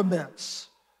sacraments.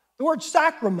 The word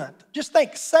sacrament, just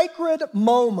think sacred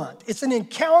moment. It's an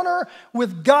encounter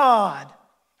with God.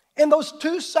 And those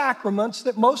two sacraments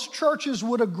that most churches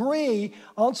would agree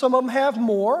on, some of them have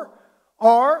more,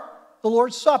 are the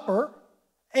Lord's Supper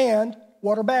and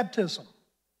water baptism.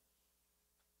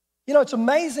 You know, it's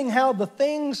amazing how the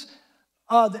things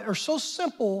that are so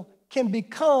simple can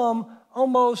become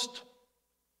almost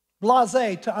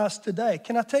blasé to us today.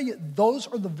 Can I tell you, those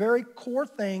are the very core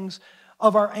things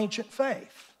of our ancient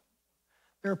faith.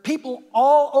 There are people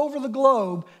all over the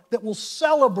globe that will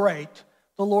celebrate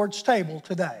the Lord's table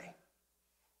today.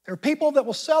 There are people that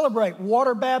will celebrate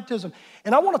water baptism.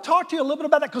 And I want to talk to you a little bit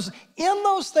about that, because in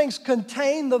those things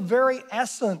contain the very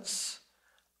essence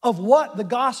of what the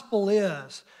gospel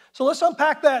is. So let's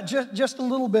unpack that just a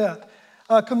little bit.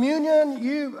 Communion,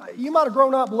 you might have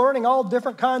grown up learning all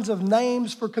different kinds of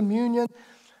names for communion.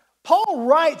 Paul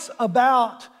writes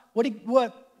about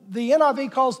what the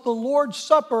NIV calls the Lord's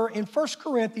Supper in 1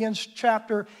 Corinthians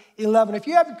chapter 11. If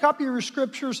you have a copy of your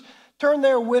scriptures, turn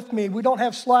there with me. We don't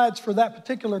have slides for that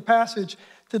particular passage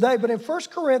today, but in 1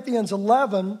 Corinthians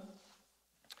 11,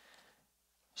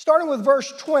 starting with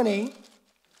verse 20,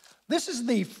 this is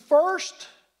the first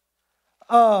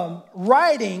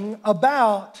writing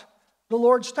about the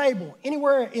Lord's table.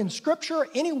 Anywhere in Scripture,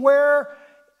 anywhere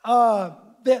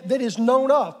that is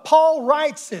known of. Paul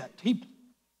writes it.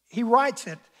 He writes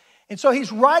it. And so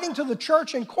he's writing to the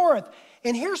church in Corinth.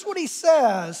 And here's what he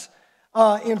says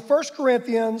in 1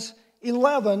 Corinthians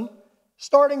 11,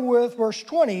 starting with verse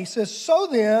 20. He says, so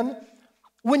then,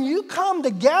 when you come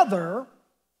together,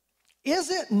 is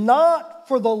it not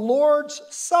for the Lord's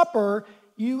Supper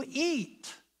you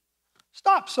eat?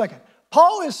 Stop a second.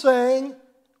 Paul is saying,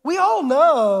 we all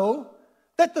know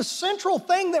that the central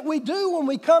thing that we do when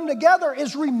we come together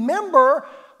is remember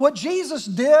what Jesus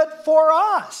did for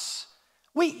us.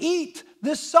 We eat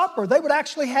this supper. They would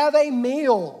actually have a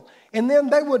meal, and then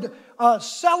they would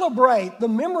celebrate the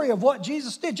memory of what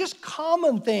Jesus did, just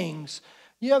common things.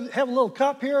 You have a little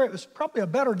cup here. It was probably a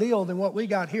better deal than what we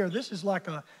got here. This is like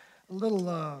a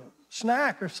little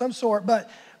snack or some sort, but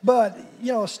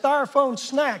you know, a styrofoam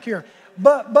snack here.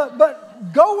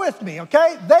 But go with me,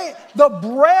 okay? The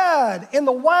bread and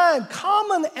the wine,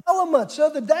 common elements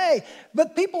of the day.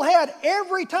 But people had,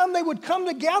 every time they would come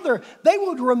together, they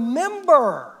would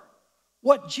remember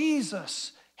what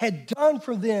Jesus had done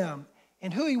for them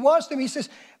and who he was to them. He says,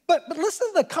 but listen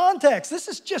to the context. This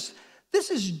is just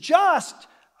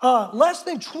less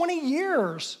than 20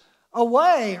 years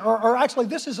away, or actually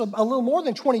this is a little more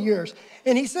than 20 years.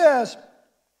 And he says,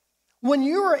 when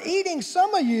you are eating,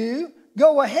 some of you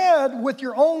go ahead with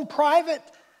your own private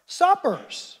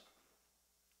suppers.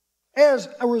 As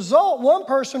a result, one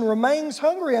person remains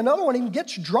hungry, another one even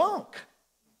gets drunk.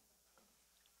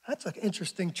 That's an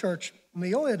interesting church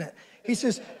meal, isn't it? He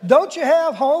says, don't you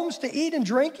have homes to eat and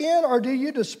drink in, or do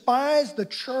you despise the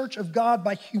church of God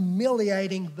by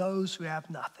humiliating those who have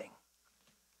nothing?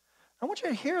 I want you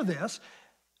to hear this.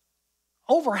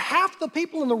 Over half the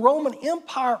people in the Roman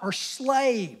Empire are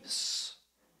slaves.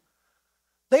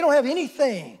 They don't have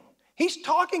anything. He's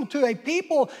talking to a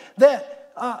people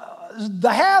that,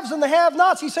 the haves and the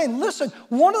have-nots. He's saying, listen,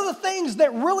 one of the things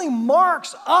that really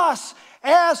marks us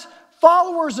as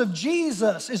followers of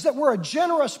Jesus is that we're a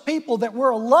generous people, that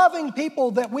we're a loving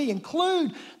people, that we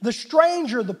include the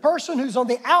stranger, the person who's on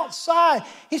the outside.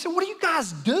 He said, what are you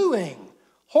guys doing?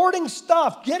 Hoarding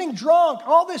stuff, getting drunk,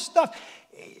 all this stuff.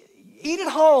 Eat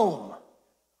at home.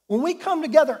 When we come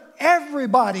together,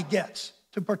 everybody gets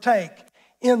to partake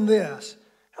in this.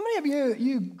 How many of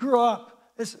you grew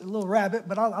up, this is a little rabbit,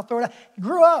 but I'll throw it out,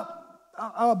 grew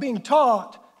up being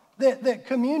taught that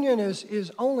communion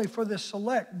is only for this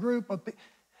select group of people?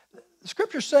 The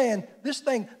scripture's saying this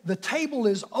thing, the table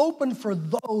is open for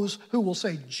those who will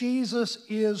say, Jesus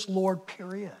is Lord,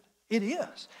 period. It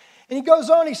is. And he goes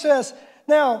on, he says,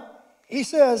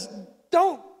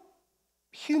 don't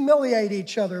humiliate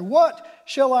each other. What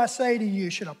shall I say to you?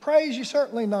 Should I praise you?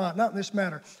 Certainly not in this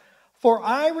matter. For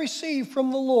I received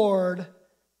from the Lord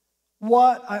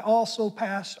what I also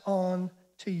passed on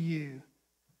to you.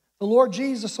 The Lord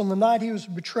Jesus, on the night he was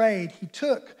betrayed, he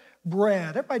took bread.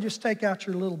 Everybody just take out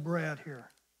your little bread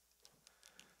here.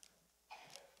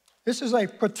 This is a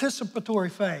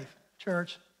participatory faith,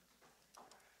 church.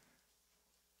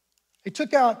 He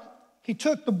took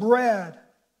the bread,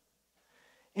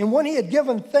 and when he had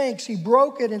given thanks, he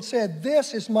broke it and said,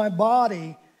 this is my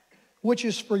body, which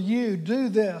is for you. Do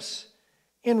this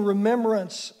in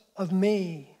remembrance of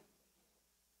me.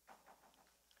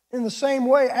 In the same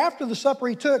way, after the supper,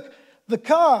 he took the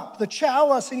cup, the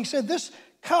chalice, and he said, this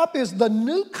cup is the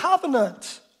new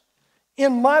covenant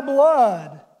in my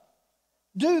blood.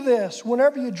 Do this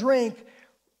whenever you drink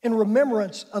in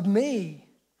remembrance of me.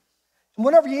 And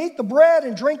whenever you eat the bread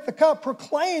and drink the cup,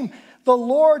 proclaim the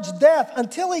Lord's death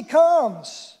until he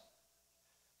comes.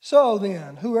 So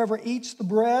then, whoever eats the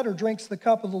bread or drinks the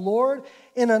cup of the Lord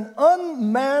in an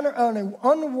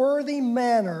unworthy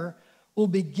manner will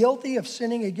be guilty of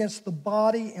sinning against the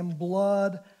body and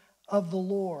blood of the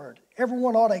Lord.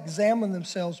 Everyone ought to examine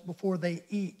themselves before they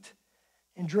eat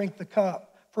and drink the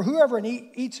cup. For whoever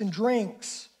eats and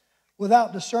drinks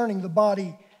without discerning the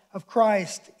body of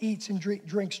Christ eats and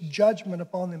drinks judgment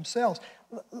upon themselves.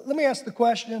 Let me ask the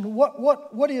question,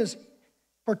 what is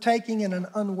partaking in an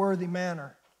unworthy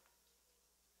manner?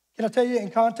 Can I tell you in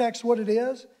context what it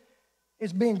is?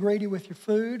 It's being greedy with your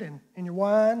food and your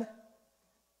wine.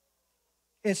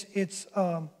 It's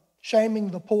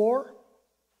shaming the poor.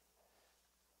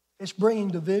 It's bringing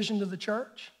division to the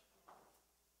church.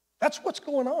 That's what's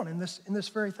going on in this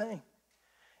very thing.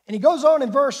 And he goes on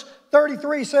in verse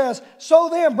 33, says, so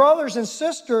then, brothers and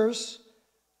sisters,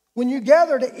 when you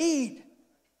gather to eat,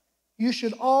 you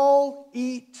should all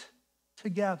eat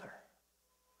together.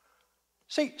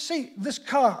 See, this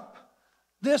cup,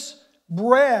 this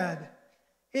bread,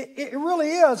 it really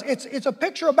is. It's a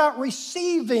picture about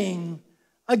receiving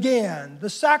again the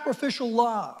sacrificial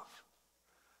love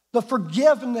the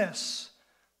forgiveness,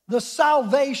 the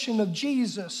salvation of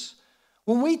Jesus.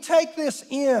 When we take this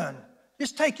in,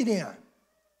 just take it in.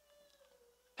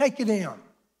 Take it in.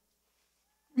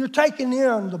 You're taking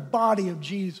in the body of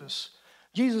Jesus.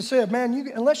 Jesus said, man,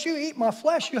 unless you eat my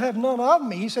flesh, you'll have none of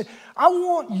me. He said, I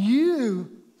want you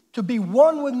to be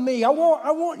one with me. I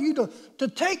want you to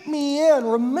take me in.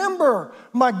 Remember,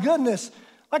 my goodness,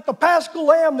 like the Paschal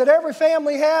lamb that every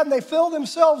family had, and they filled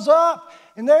themselves up,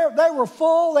 and they were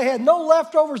full. They had no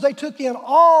leftovers. They took in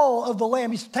all of the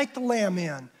lamb. He said, take the lamb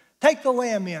in. Take the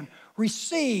lamb in.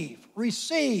 Receive.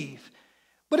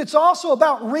 But it's also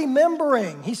about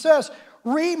remembering. He says,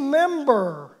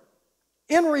 remember,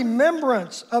 in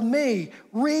remembrance of me.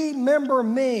 Remember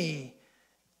me.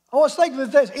 I was thinking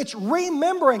of this. It's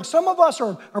remembering. Some of us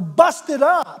are busted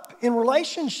up in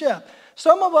relationship.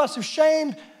 Some of us have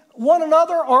shamed one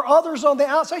another or others on the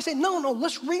outside. Say, no,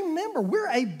 let's remember. We're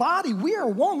a body. We are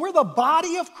one. We're the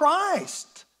body of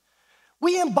Christ.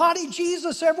 We embody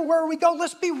Jesus everywhere we go.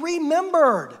 Let's be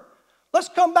remembered. Let's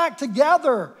come back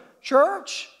together,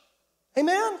 church.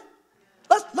 Amen?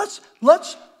 Let's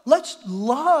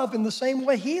love in the same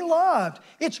way he loved.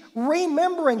 It's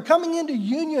remembering, coming into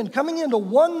union, coming into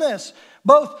oneness,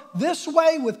 both this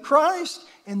way with Christ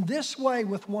and this way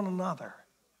with one another.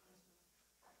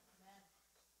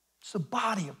 It's the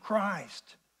body of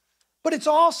Christ. But it's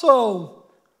also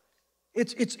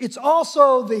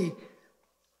the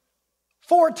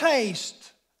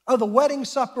foretaste of the wedding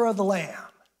supper of the Lamb.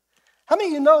 How many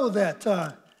of you know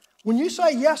that when you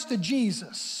say yes to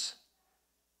Jesus,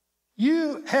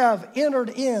 you have entered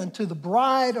into the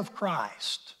bride of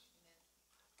Christ?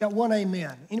 Got one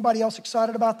amen. Anybody else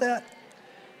excited about that?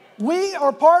 We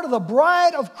are part of the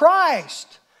bride of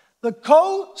Christ, the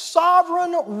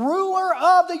co-sovereign ruler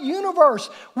of the universe.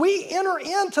 We enter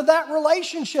into that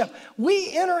relationship.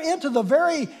 We enter into the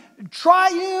very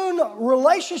triune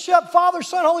relationship, Father,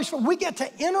 Son, Holy Spirit. We get to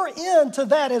enter into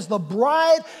that as the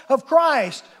bride of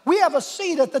Christ. We have a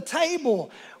seat at the table.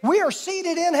 We are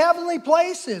seated in heavenly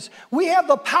places. We have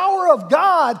the power of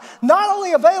God not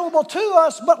only available to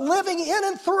us, but living in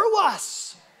and through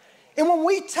us. And when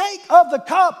we take of the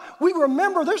cup, we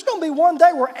remember there's going to be one day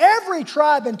where every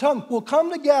tribe and tongue will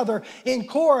come together in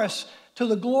chorus to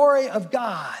the glory of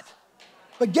God.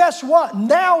 But guess what?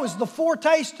 Now is the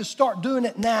foretaste to start doing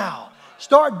it now.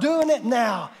 Start doing it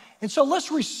now. And so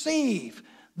let's receive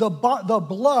the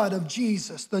blood of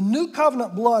Jesus, the new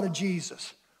covenant blood of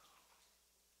Jesus.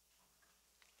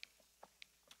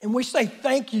 And we say,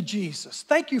 thank you, Jesus.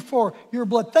 Thank you for your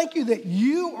blood. Thank you that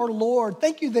you are Lord.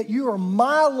 Thank you that you are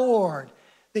my Lord,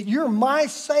 that you're my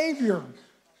Savior.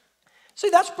 See,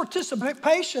 that's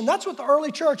participation. That's what the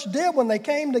early church did when they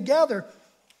came together.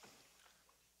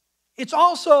 It's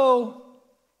also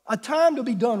a time to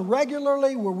be done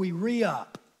regularly where we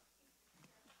re-up.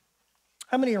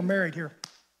 How many are married here?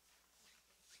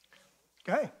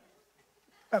 Okay,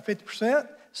 about 50%.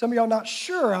 Some of y'all not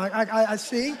sure, I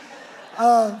see.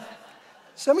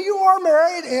 Some of you are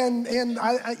married, and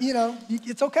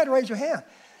it's okay to raise your hand.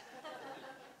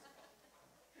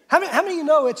 How many of you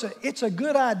know it's a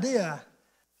good idea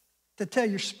to tell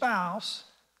your spouse,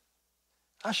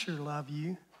 I sure love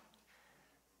you,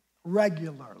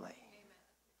 regularly.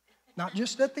 Not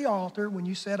just at the altar when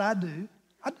you said I do.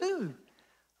 I do.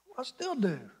 I still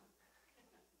do.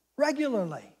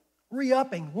 Regularly.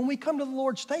 Re-upping. When we come to the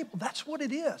Lord's table, that's what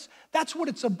it is. That's what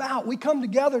it's about. We come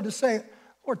together to say,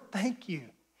 Lord, thank you.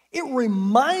 It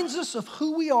reminds us of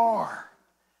who we are,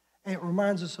 and it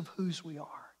reminds us of whose we are.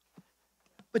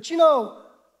 But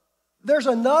there's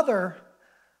another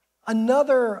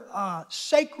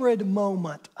sacred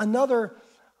moment, another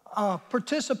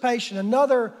participation,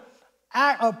 another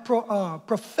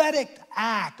prophetic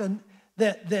act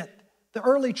that the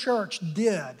early church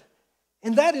did.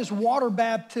 And that is water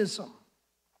baptism.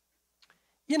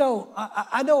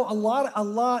 I know a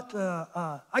lot.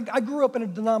 I grew up in a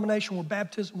denomination where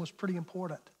baptism was pretty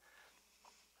important.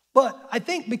 But I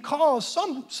think because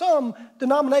some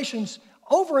denominations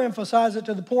overemphasize it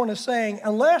to the point of saying,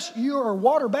 unless you are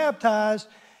water baptized,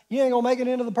 you ain't gonna make it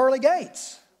into the pearly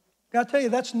gates. Got to tell you,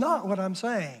 that's not what I'm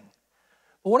saying.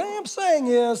 But what I am saying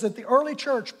is that the early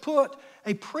church put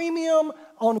a premium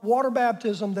on water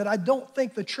baptism that I don't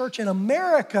think the church in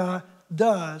America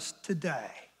does today.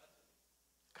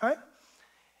 Okay?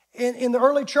 In the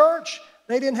early church,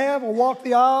 they didn't have a walk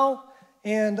the aisle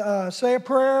and say a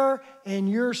prayer and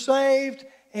you're saved,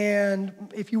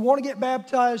 and if you want to get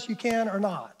baptized, you can or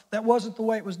not. That wasn't the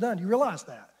way it was done. You realize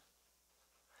that?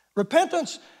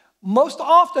 Repentance most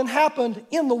often happened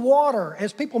in the water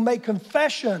as people made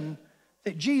confession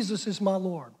that Jesus is my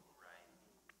Lord.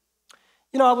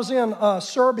 You know, I was in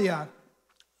Serbia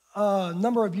a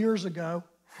number of years ago,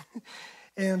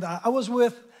 and I was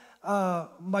with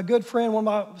my good friend, one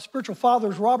of my spiritual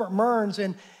fathers, Robert Mearns,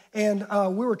 and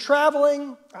we were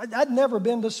traveling. I'd never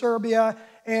been to Serbia,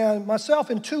 and myself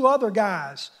and two other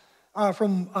guys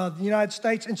from the United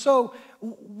States. And so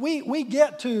we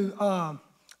get to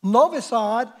Novi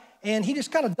Sad, and he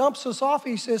just kind of dumps us off.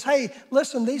 He says, hey,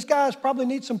 listen, these guys probably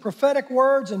need some prophetic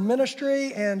words and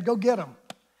ministry, and go get them.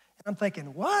 And I'm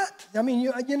thinking, what? I mean,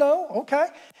 you know, okay.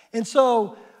 And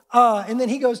so, and then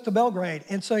he goes to Belgrade.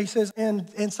 And so he says,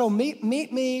 and so meet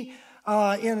me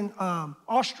in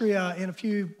Austria in a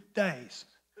few days.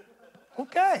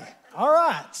 Okay, all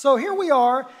right. So here we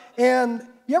are. And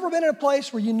you ever been in a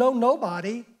place where you know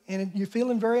nobody and you're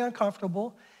feeling very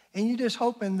uncomfortable and you're just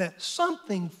hoping that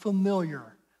something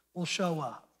familiar will show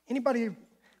up? Anybody?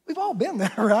 We've all been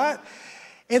there, right?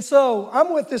 And so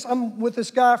I'm with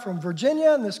this guy from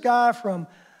Virginia and this guy from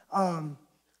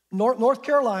North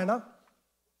Carolina.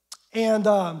 And,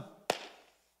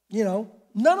 you know,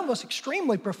 none of us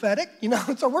extremely prophetic, you know,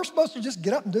 so we're supposed to just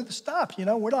get up and do the stuff, you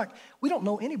know. We're like, we don't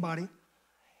know anybody.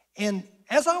 And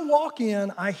as I walk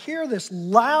in, I hear this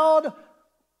loud,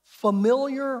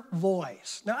 familiar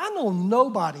voice. Now, I know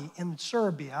nobody in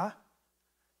Serbia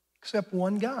except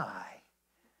one guy.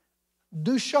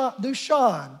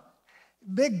 Dusan.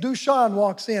 Big Dusan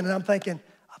walks in, and I'm thinking,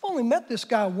 I've only met this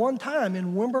guy one time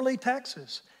in Wimberley,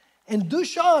 Texas. And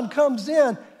Dusan comes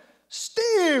in,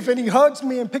 Steve, and he hugs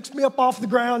me and picks me up off the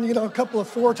ground, you know,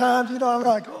 four times. You know, I'm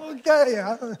like, okay.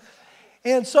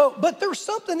 And so, but there was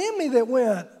something in me that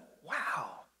went,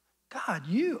 wow, God,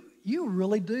 you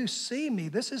really do see me.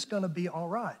 This is going to be all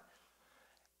right.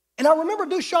 And I remember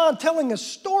Dusan telling a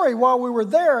story while we were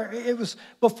there. It was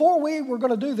before we were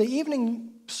going to do the evening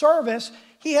service.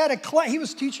 He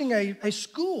was teaching a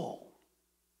school.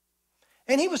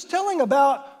 And he was telling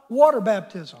about water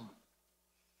baptism.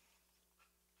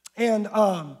 And,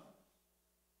 no,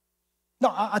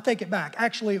 I take it back.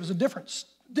 Actually, it was a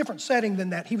different setting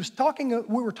than that.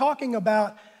 We were talking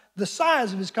about the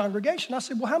size of his congregation. I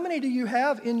said, well, how many do you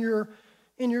have in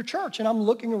your church? And I'm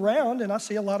looking around and I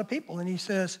see a lot of people. And he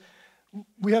says,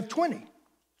 we have 20. I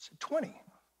said, 20?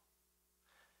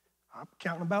 I'm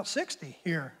counting about 60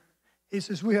 here. He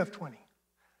says, we have 20.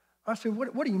 I said,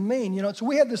 what do you mean? You know, so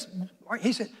we had this,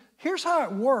 he said, here's how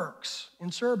it works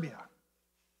in Serbia.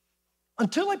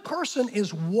 Until a person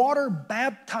is water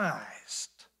baptized,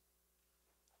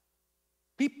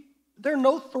 they're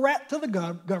no threat to the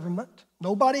government.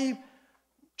 Nobody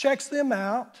checks them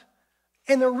out.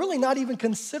 And they're really not even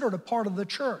considered a part of the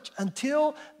church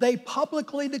until they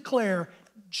publicly declare,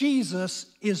 Jesus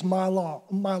is my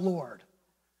Lord.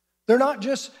 They're not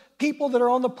just people that are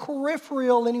on the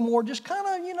peripheral anymore, just kind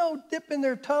of, you know, dipping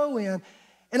their toe in.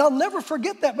 And I'll never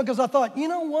forget that because I thought, you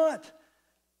know what?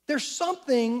 There's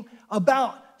something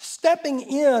about stepping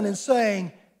in and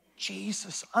saying,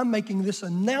 Jesus, I'm making this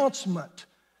announcement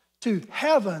to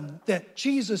heaven that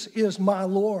Jesus is my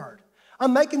Lord.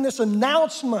 I'm making this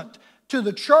announcement to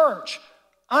the church.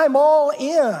 I'm all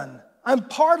in. I'm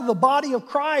part of the body of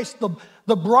Christ,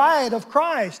 the bride of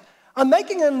Christ. I'm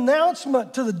making an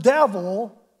announcement to the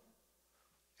devil,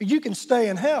 you can stay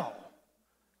in hell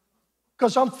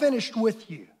because I'm finished with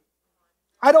you.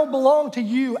 I don't belong to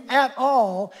you at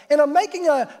all. And I'm making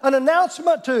an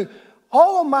announcement to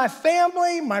all of my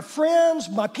family, my friends,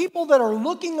 my people that are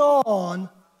looking on,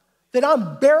 that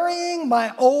I'm burying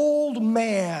my old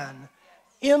man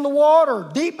in the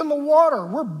water, deep in the water.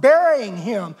 We're burying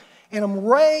him. And I'm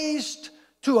raised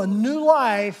to a new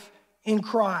life in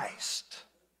Christ.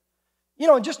 You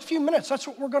know, in just a few minutes, that's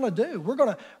what we're going to do. We're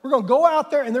going to go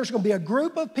out there, and there's going to be a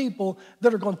group of people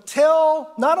that are going to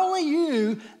tell not only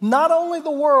you, not only the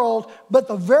world, but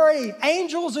the very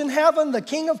angels in heaven, the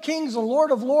King of Kings and Lord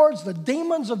of Lords, the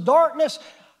demons of darkness,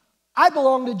 I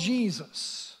belong to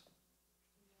Jesus.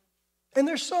 And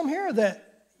there's some here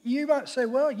that you might say,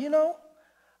 well, you know,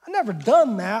 I've never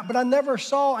done that, but I never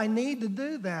saw I need to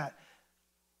do that.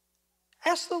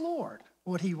 Ask the Lord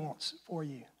what he wants for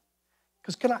you.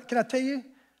 Because can I tell you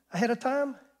ahead of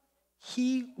time?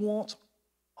 He wants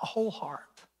a whole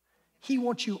heart. He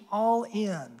wants you all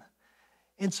in.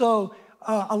 And so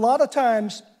a lot of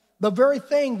times, the very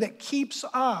thing that keeps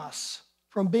us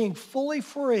from being fully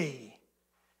free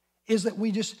is that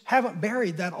we just haven't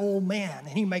buried that old man, and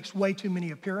he makes way too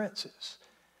many appearances.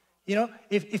 You know,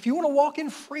 if you want to walk in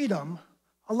freedom,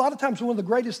 a lot of times one of the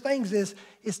greatest things is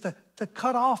to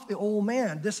cut off the old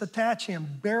man, disattach him,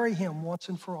 bury him once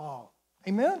and for all.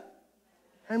 Amen?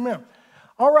 Amen.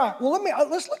 All right, well,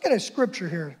 let's look at a scripture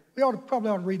here. We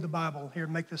probably ought to read the Bible here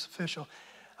and make this official.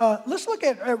 Let's look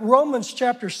at Romans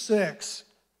chapter 6.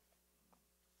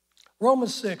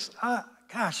 Romans 6.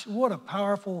 Gosh, what a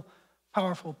powerful,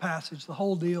 powerful passage, the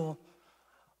whole deal.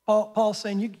 Paul's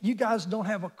saying, you guys don't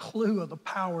have a clue of the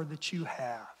power that you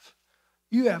have.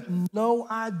 You have no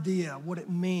idea what it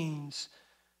means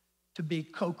to be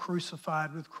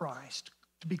co-crucified with Christ,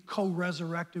 to be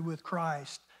co-resurrected with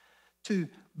Christ, to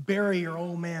bury your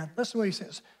old man. Listen to what he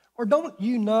says. Or don't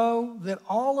you know that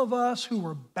all of us who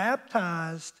were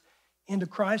baptized into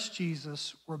Christ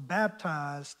Jesus were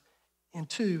baptized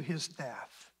into his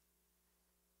death?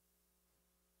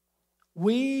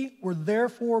 We were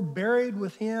therefore buried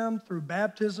with him through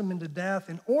baptism into death,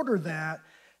 in order that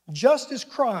just as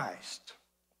Christ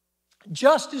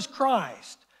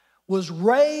was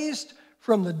raised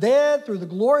from the dead through the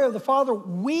glory of the Father,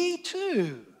 we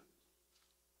too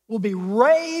will be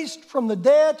raised from the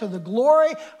dead to the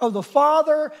glory of the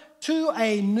Father to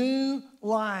a new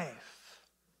life.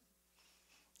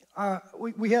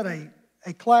 We had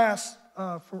a class,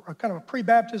 for a kind of a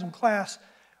pre-baptism class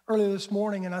earlier this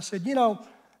morning, and I said,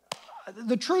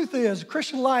 the truth is,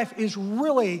 Christian life is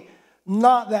really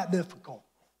not that difficult.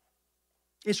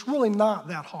 It's really not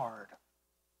that hard.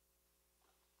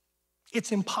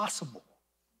 It's impossible.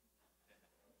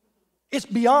 It's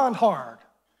beyond hard.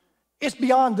 It's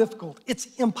beyond difficult. It's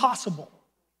impossible.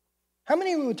 How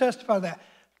many of you would testify to that?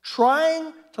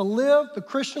 Trying to live the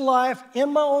Christian life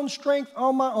in my own strength,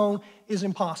 on my own, is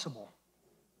impossible.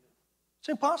 It's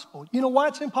impossible. You know why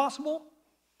it's impossible?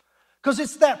 Because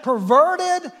it's that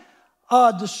perverted,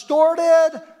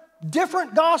 distorted,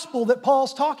 different gospel that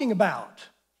Paul's talking about.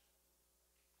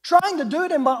 Trying to do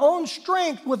it in my own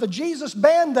strength with a Jesus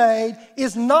Band-Aid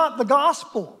is not the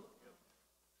gospel.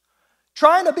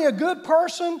 Trying to be a good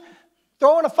person,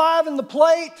 throwing a 5 in the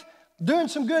plate, doing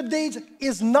some good deeds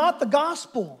is not the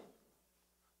gospel.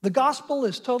 The gospel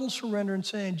is total surrender and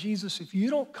saying, Jesus, if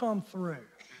you don't come through,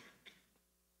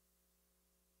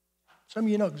 some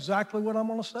of you know exactly what I'm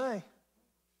going to say.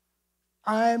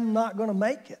 I'm not going to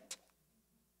make it.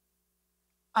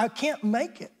 I can't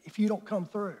make it if you don't come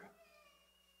through.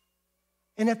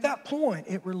 And at that point,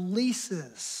 it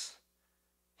releases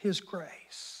his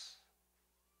grace.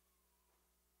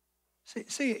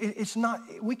 See, it's not,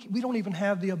 we don't even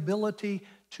have the ability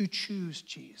to choose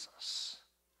Jesus.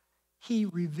 He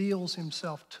reveals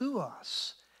himself to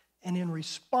us. And in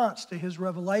response to his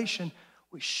revelation,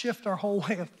 we shift our whole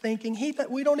way of thinking.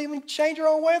 We don't even change our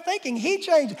own way of thinking. He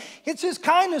changed. It's his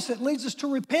kindness that leads us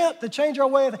to repent, to change our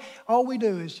way of thinking. All we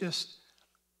do is just,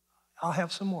 I'll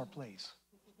have some more, please.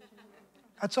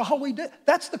 That's all we do.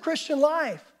 That's the Christian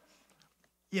life.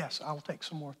 Yes, I'll take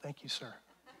some more. Thank you, sir.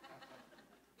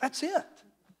 That's it.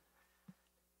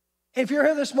 If you're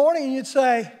here this morning and you'd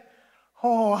say,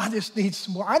 oh, I just need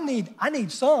some more. I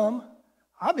need some.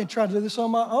 I've been trying to do this on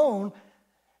my own,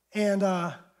 and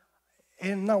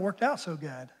not worked out so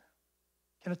good.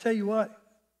 Can I tell you what?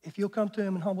 If you'll come to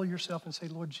him and humble yourself and say,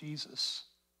 Lord Jesus,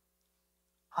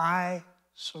 I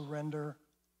surrender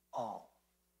all.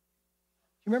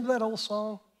 You remember that old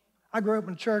song? I grew up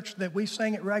in a church that we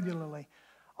sang it regularly.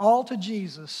 All to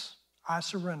Jesus I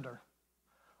surrender.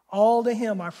 All to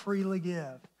him I freely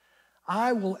give.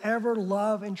 I will ever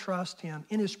love and trust him.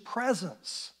 In his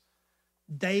presence,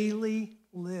 daily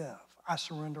live. I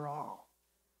surrender all.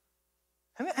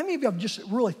 How many of you have just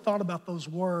really thought about those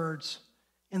words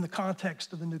in the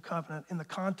context of the new covenant, in the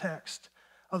context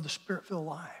of the Spirit-filled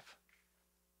life?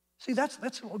 See, that's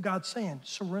what God's saying.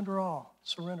 Surrender all.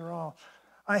 Surrender all.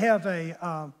 I have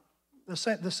the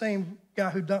same guy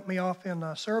who dumped me off in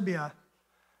Serbia,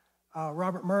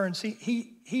 Robert Murrens.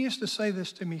 He used to say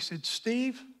this to me. He said,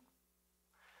 Steve,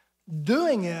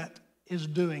 doing it is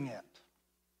doing it.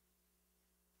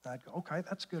 I'd go, okay,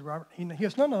 that's good, Robert. He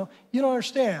goes, no, you don't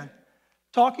understand.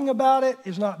 Talking about it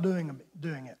is not doing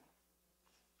it.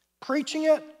 Preaching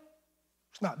it,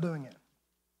 it's not doing it.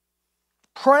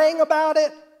 Praying about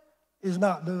it is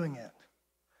not doing it.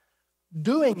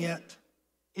 Doing it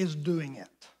is doing it.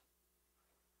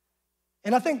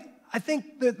 And I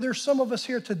think that there's some of us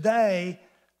here today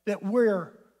that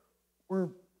we're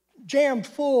jammed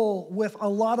full with a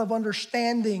lot of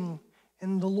understanding,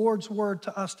 and the Lord's word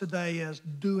to us today is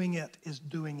doing it is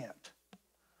doing it.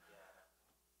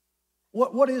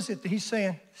 What is it that he's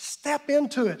saying? Step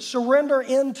into it. Surrender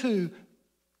into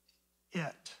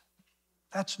it.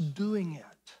 That's doing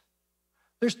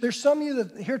it. There's some of you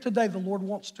that here today the Lord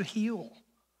wants to heal.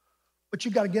 But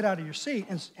you've got to get out of your seat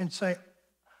and say,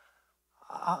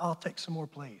 I'll take some more,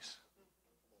 please.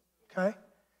 Okay?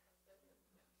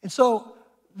 And so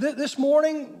this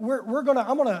morning,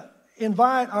 I'm going to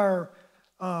invite our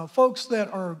folks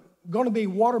that are going to be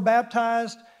water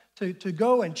baptized to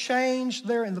go and change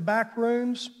there in the back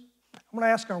rooms. I'm going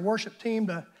to ask our worship team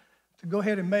to go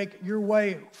ahead and make your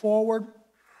way forward.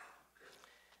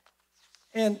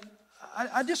 And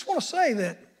I just want to say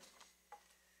that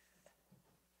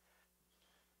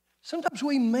sometimes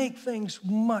we make things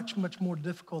much, much more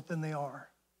difficult than they are.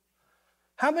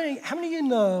 How many of you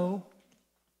know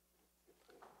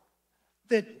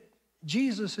that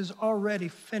Jesus has already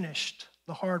finished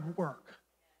the hard work?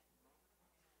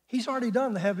 He's already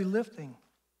done the heavy lifting.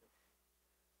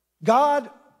 God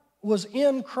was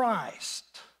in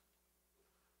Christ,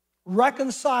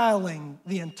 reconciling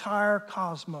the entire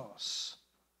cosmos,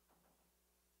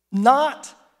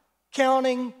 not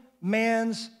counting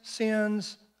man's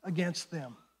sins against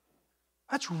them.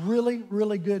 That's really,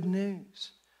 really good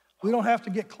news. We don't have to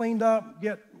get cleaned up,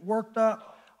 get worked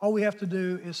up. All we have to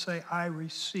do is say, I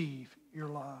receive your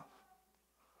love.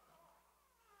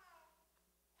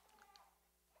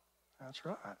 That's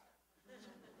right.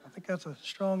 I think that's a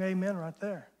strong amen right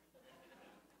there.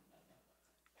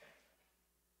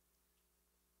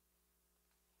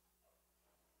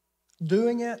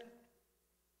 Doing it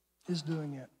is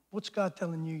doing it. What's God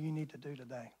telling you need to do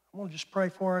today? I want to just pray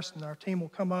for us, and our team will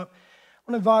come up.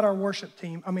 I want to invite our worship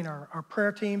team, our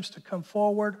prayer teams to come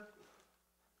forward.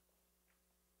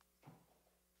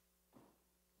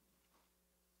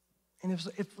 And if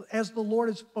as the Lord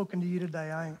has spoken to you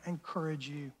today, I encourage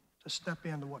you to step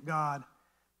into what God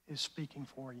is speaking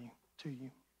to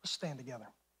you. Let's stand together.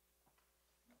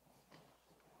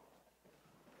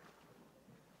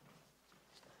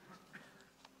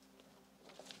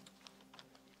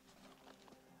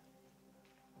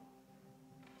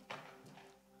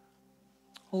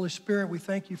 Holy Spirit, we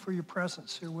thank you for your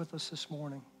presence here with us this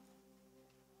morning.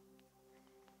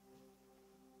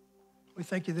 We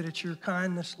thank you that it's your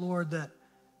kindness, Lord, that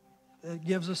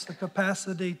gives us the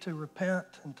capacity to repent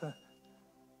and to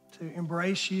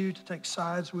embrace you, to take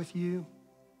sides with you.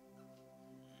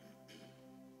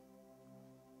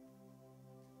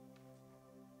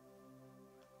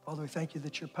 Father, we thank you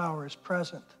that your power is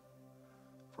present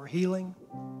for healing,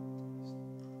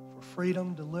 for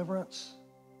freedom, deliverance,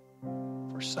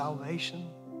 for salvation.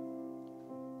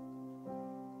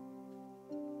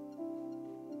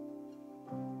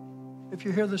 If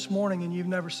you're here this morning and you've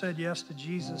never said yes to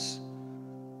Jesus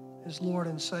as Lord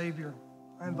and Savior,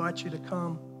 I invite you to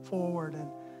come forward and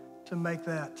to make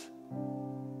that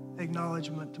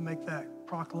acknowledgement, to make that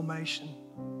proclamation.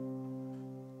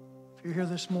 If you're here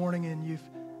this morning and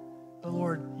the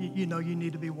Lord, you know you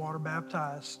need to be water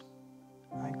baptized,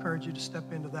 I encourage you to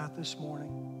step into that this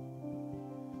morning.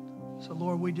 So,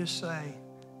 Lord, we just say,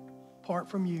 apart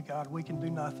from you, God, we can do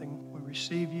nothing. We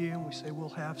receive you and we say we'll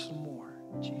have some more.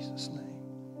 In Jesus' name.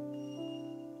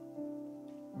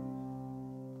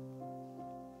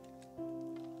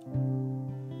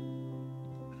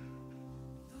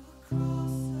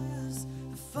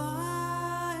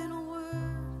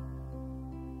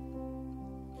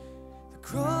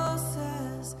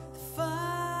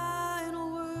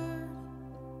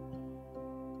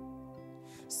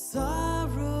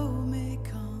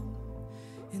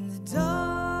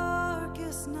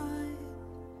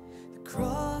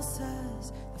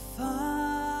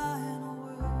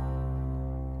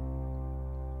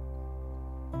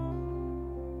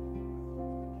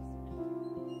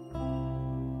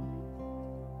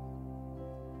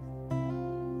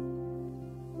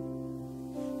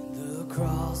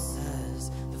 Cross has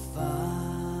the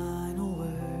final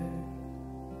word.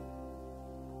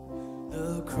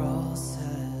 The cross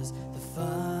has the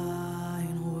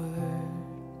final word.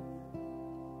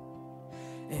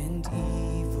 And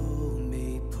evil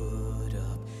may put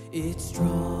up its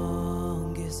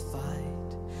strongest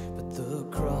fight, but the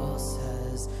cross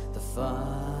has the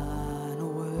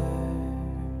final word.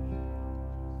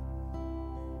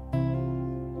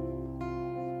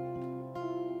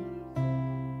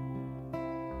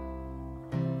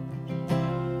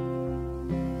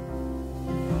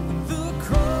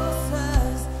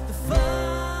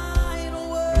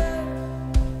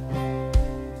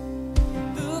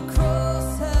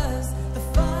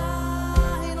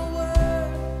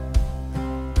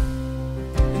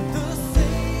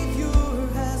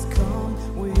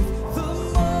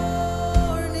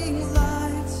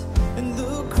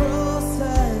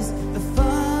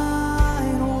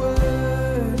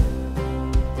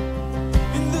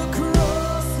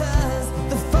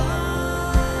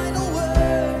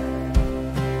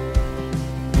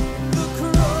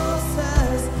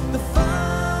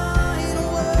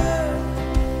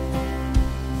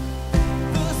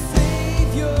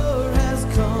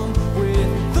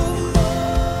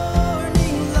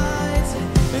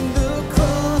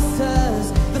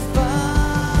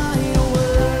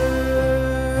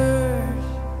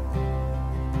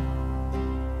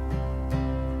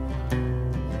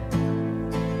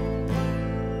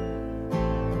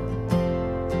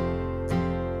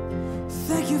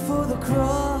 you for the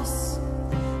cross.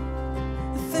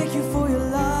 Thank you for your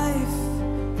life.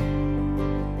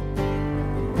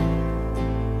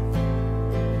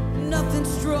 Nothing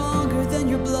stronger than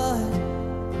your blood.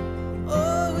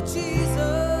 Oh,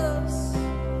 Jesus.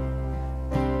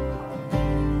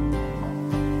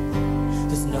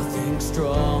 There's nothing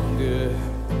stronger,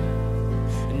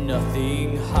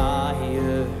 nothing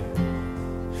higher.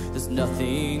 There's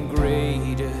nothing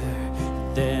greater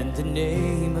than the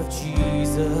name of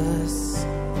Jesus.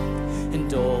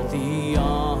 And all the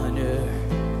honor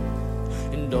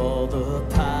and all the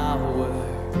power,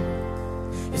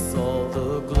 it's all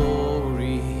the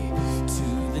glory to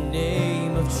the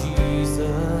name of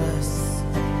Jesus.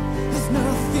 There's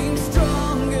nothing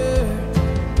stronger,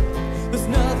 there's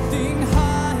nothing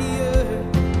higher,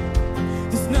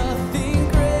 there's nothing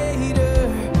greater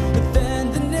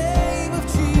than the name of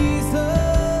Jesus.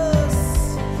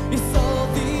 It's all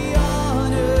the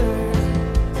honor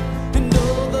and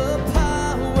all the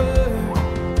power,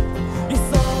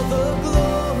 it's all the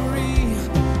glory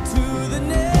to the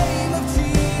name of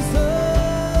Jesus.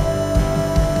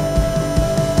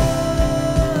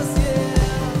 Yeah.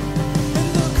 And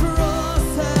the cross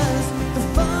has the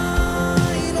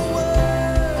final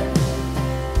word.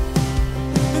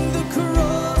 And the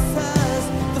cross has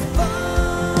the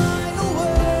final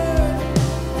word.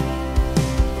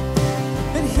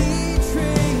 And he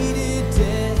traded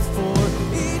death for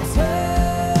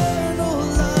eternal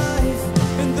life.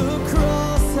 And the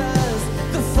cross has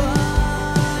the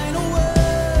final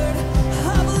word.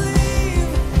 I believe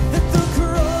that the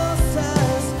cross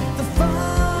has the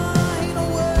final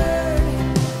word.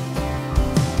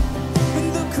 And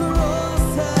the cross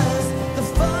has the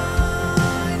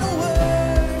final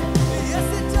word. Yes,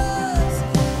 it does.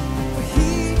 For he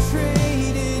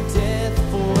traded death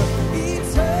for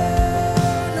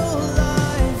eternal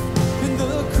life. And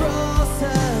the cross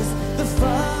has the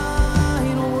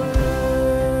final word.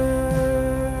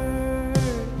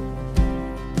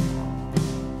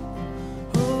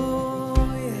 Oh,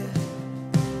 yeah.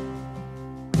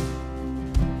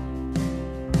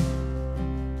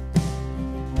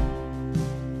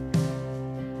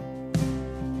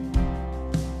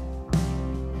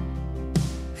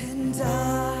 And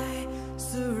I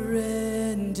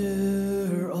surrender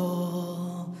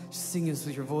all. Just sing this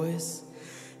with your voice.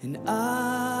 And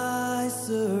I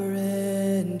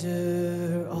surrender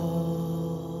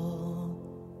all.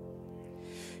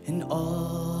 And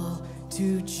all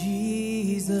to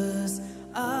Jesus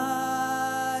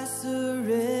I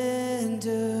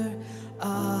surrender.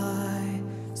 I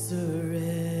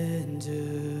surrender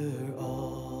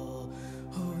all.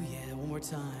 Oh yeah, one more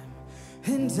time.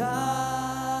 And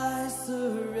I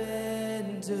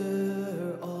surrender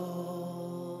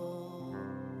all.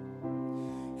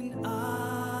 And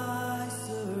I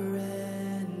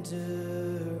surrender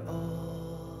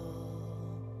all.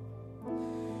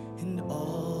 And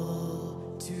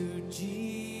all to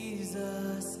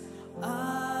Jesus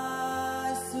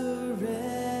I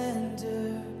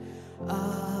surrender.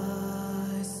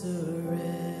 I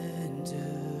surrender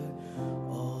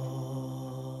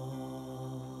all.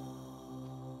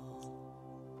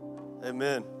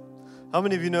 Amen. How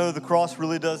many of you know the cross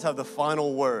really does have the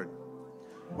final word?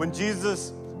 When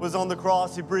Jesus was on the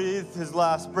cross, he breathed his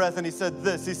last breath and he said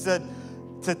this. He said,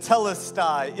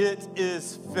 "Tetelestai, it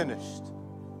is finished."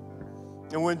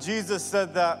 And when Jesus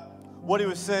said that, what he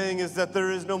was saying is that there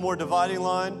is no more dividing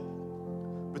line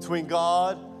between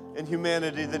God and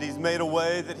humanity, that he's made a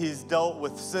way, that he's dealt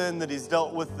with sin, that he's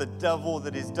dealt with the devil,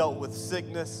 that he's dealt with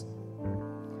sickness,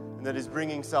 and that he's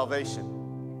bringing salvation.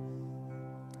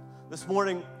 This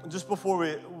morning, just before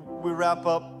we wrap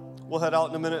up, we'll head out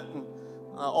in a minute and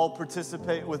all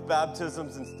participate with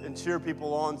baptisms and cheer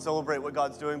people on, celebrate what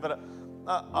God's doing. But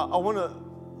I want to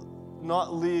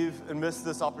not leave and miss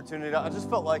this opportunity. I just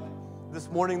felt like this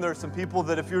morning there are some people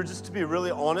that, if you were just to be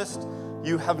really honest,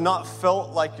 you have not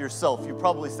felt like yourself. You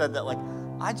probably said that, like,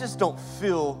 I just don't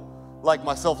feel like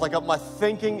myself. Like my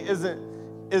thinking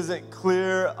isn't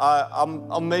clear.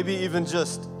 I'm maybe even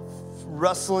just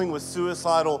wrestling with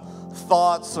suicidal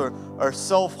thoughts or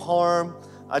self-harm.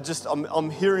 I'm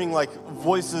hearing like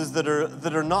voices that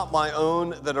are not my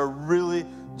own, that are really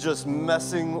just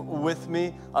messing with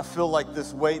me. I feel like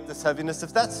this weight, this heaviness.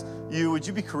 If that's you, would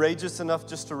you be courageous enough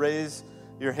just to raise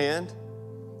your hand?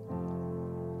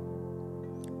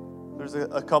 There's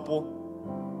a couple.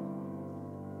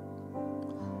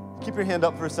 Keep your hand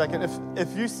up for a second.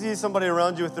 If you see somebody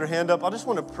around you with their hand up, I just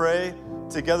want to pray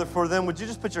together for them. Would you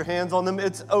just put your hands on them?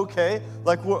 It's okay.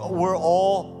 Like we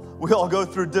all go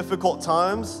through difficult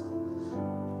times.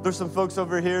 There's some folks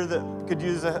over here that could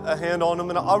use a hand on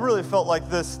them. And I really felt like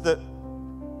this, that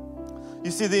You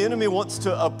see, the enemy wants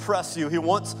to oppress you. He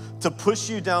wants to push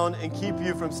you down and keep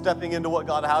you from stepping into what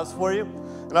God has for you.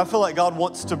 And I feel like God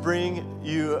wants to bring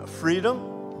you freedom.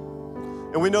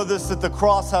 And we know this, that the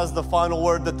cross has the final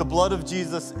word, that the blood of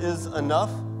Jesus is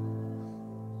enough.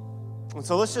 And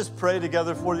so let's just pray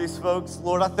together for these folks.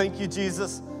 Lord, I thank you,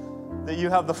 Jesus, that you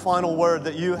have the final word,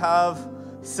 that you have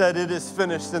said it is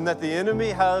finished, and that the enemy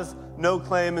has no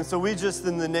claim. And so we just,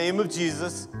 in the name of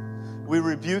Jesus, we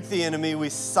rebuke the enemy. We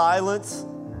silence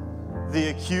the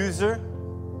accuser.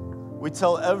 We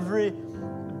tell every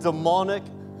demonic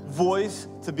voice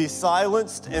to be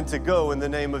silenced and to go in the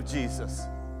name of Jesus.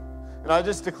 And I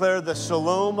just declare the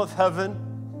shalom of heaven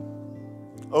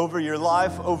over your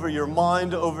life, over your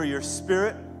mind, over your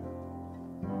spirit.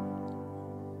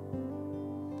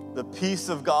 The peace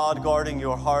of God guarding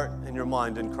your heart and your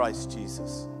mind in Christ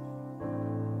Jesus.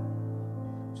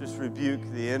 Just rebuke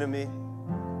the enemy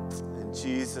in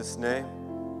Jesus' name.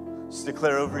 Just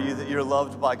declare over you that you're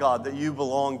loved by God, that you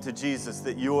belong to Jesus,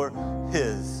 that you're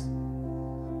His,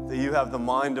 that you have the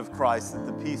mind of Christ, that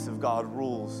the peace of God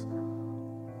rules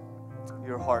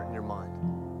your heart and your mind.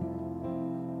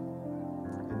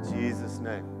 In Jesus'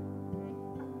 name.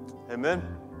 Amen.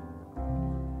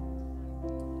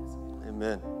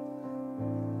 Amen.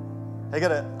 I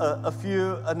got a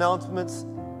few announcements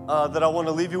that I want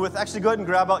to leave you with. Actually, go ahead and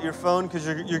grab out your phone, because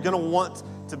you're going to want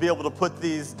to be able to put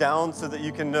these down so that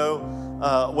you can know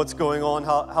what's going on,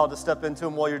 how to step into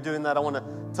them. While you're doing that, I want to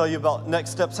tell you about next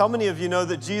steps. How many of you know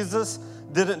that Jesus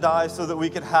didn't die so that we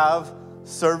could have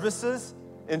services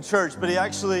in church, but He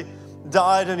actually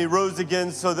died and He rose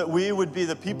again so that we would be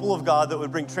the people of God that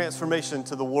would bring transformation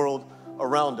to the world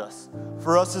around us?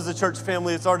 For us as a church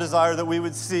family, it's our desire that we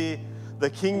would see the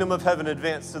kingdom of heaven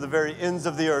advance to the very ends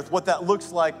of the earth. What that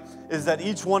looks like is that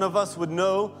each one of us would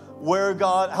know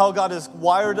how God has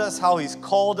wired us, how He's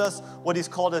called us, what He's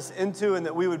called us into, and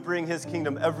that we would bring His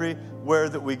kingdom everywhere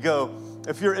that we go.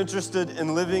 If you're interested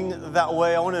in living that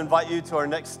way, I want to invite you to our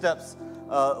Next Steps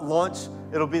launch.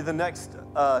 It'll be the next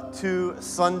 2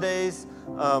 Sundays,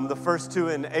 the first 2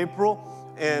 in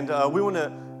April. And we want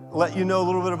to let you know a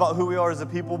little bit about who we are as a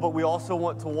people, but we also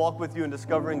want to walk with you in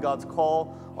discovering God's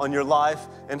call on your life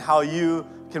and how you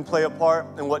can play a part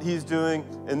in what He's doing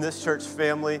in this church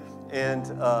family and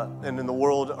in the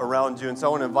world around you. And so I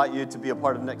want to invite you to be a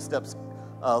part of Next Steps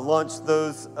lunch.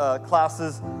 Those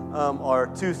classes are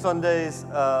 2 Sundays,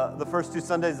 the first 2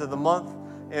 Sundays of the month,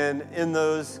 and in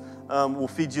those we'll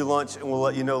feed you lunch, and we'll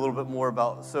let you know a little bit more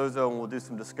about Sozo, and we'll do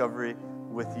some discovery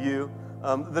with you.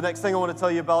 The next thing I want to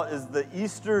tell you about is the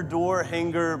Easter Door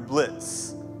Hanger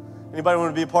Blitz. Anybody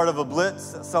want to be a part of a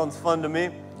blitz? That sounds fun to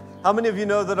me. How many of you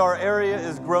know that our area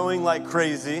is growing like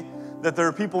crazy, that there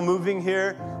are people moving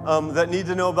here that need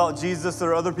to know about Jesus? There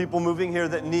are other people moving here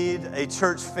that need a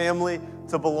church family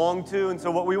to belong to. And so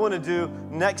what we want to do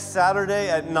next Saturday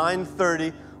at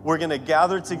 9:30, we're going to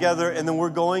gather together, and then we're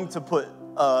going to put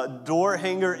door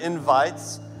hanger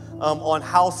invites on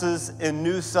houses in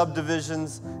new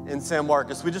subdivisions in San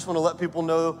Marcos. We just want to let people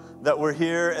know that we're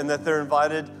here and that they're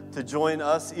invited to join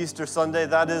us Easter Sunday.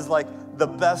 That is like the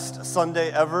best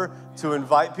Sunday ever to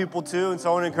invite people to. And so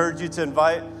I want to encourage you to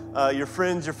invite your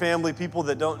friends, your family, people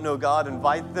that don't know God.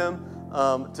 Invite them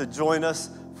to join us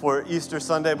for Easter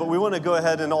Sunday. But we want to go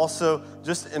ahead and also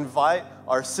just invite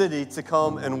our city to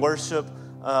come and worship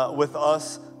with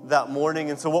us that morning.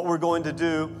 And so what we're going to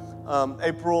do,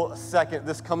 April 2nd,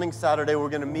 this coming Saturday, we're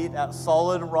going to meet at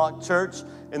Solid Rock Church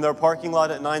in their parking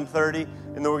lot at 9:30,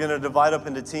 and then we're going to divide up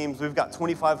into teams. We've got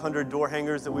 2,500 door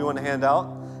hangers that we want to hand out.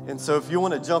 And so if you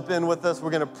want to jump in with us,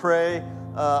 we're going to pray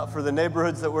for the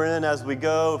neighborhoods that we're in as we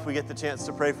go. If we get the chance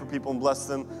to pray for people and bless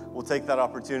them, we'll take that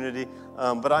opportunity.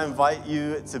 But I invite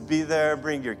you to be there,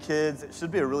 bring your kids. It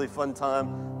should be a really fun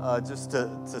time just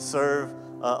to serve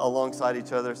alongside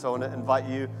each other. So I want to invite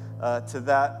you to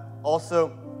that.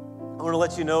 Also, I want to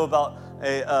let you know about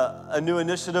a new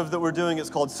initiative that we're doing. It's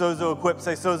called Sozo Equip.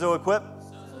 Say Sozo Equip.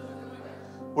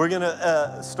 We're going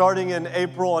to, starting in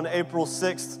April, on April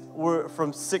 6th, we're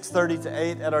from 6:30 to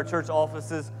 8 at our church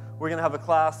offices. We're going to have a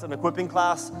class, an equipping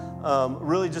class,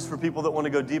 really just for people that want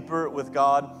to go deeper with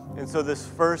God. And so this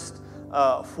first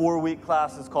 4-week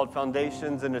class is called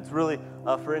Foundations, and it's really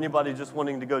for anybody just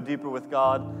wanting to go deeper with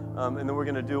God. And then we're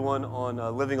going to do one on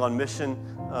living on mission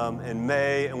in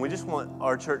May. And we just want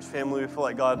our church family, we feel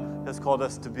like God has called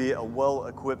us to be a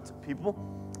well-equipped people.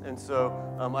 And so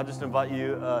I just invite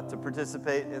you to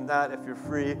participate in that if you're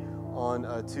free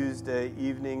on Tuesday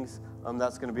evenings.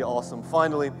 That's going to be awesome.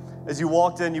 Finally, as you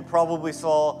walked in, you probably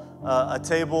saw a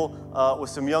table with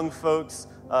some young folks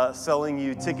selling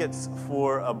you tickets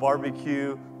for a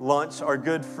barbecue lunch. Our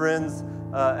good friends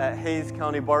at Hayes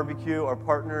County Barbecue are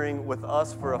partnering with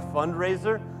us for a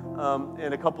fundraiser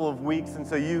in a couple of weeks, and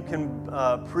so you can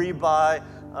pre-buy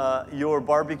your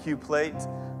barbecue plate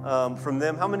from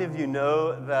them. How many of you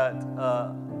know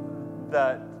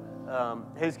that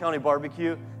Hayes County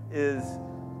Barbecue is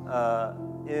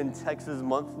in Texas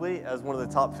Monthly as one of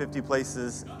the top 50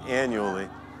 places annually?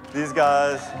 These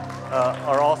guys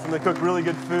are awesome. They cook really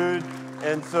good food.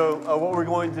 And so what we're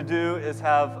going to do is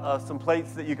have some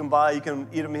plates that you can buy. You can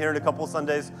eat them here in a couple of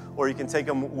Sundays, or you can take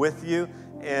them with you.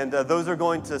 And those are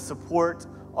going to support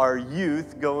our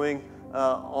youth going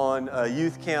on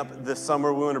youth camp this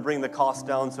summer. We want to bring the cost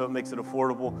down so it makes it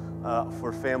affordable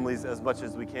for families as much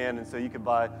as we can. And so you could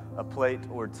buy a plate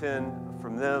or 10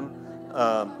 from them.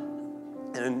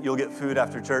 And you'll get food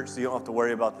after church, so you don't have to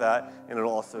worry about that. And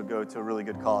it'll also go to a really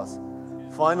good cause.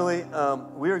 Finally,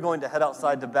 we are going to head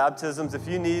outside to baptisms. If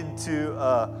you need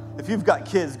to, if you've got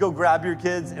kids, go grab your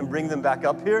kids and bring them back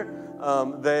up here.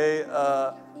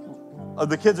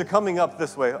 The kids are coming up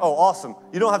this way. Oh, awesome.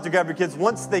 You don't have to grab your kids.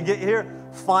 Once they get here,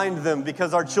 find them,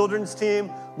 because our children's team,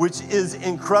 which is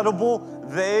incredible,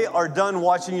 they are done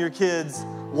watching your kids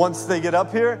once they get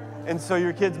up here. And so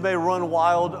your kids may run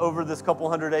wild over this couple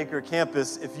 100-acre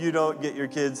campus if you don't get your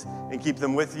kids and keep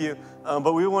them with you.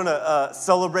 But we want to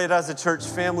celebrate as a church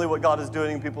family what God is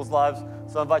doing in people's lives.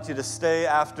 So I invite you to stay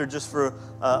after just for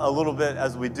a little bit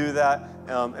as we do that.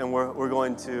 And we're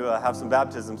going to have some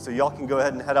baptism. So y'all can go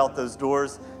ahead and head out those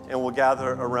doors, and we'll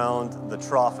gather around the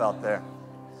trough out there.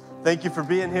 Thank you for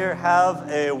being here. Have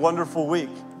a wonderful week.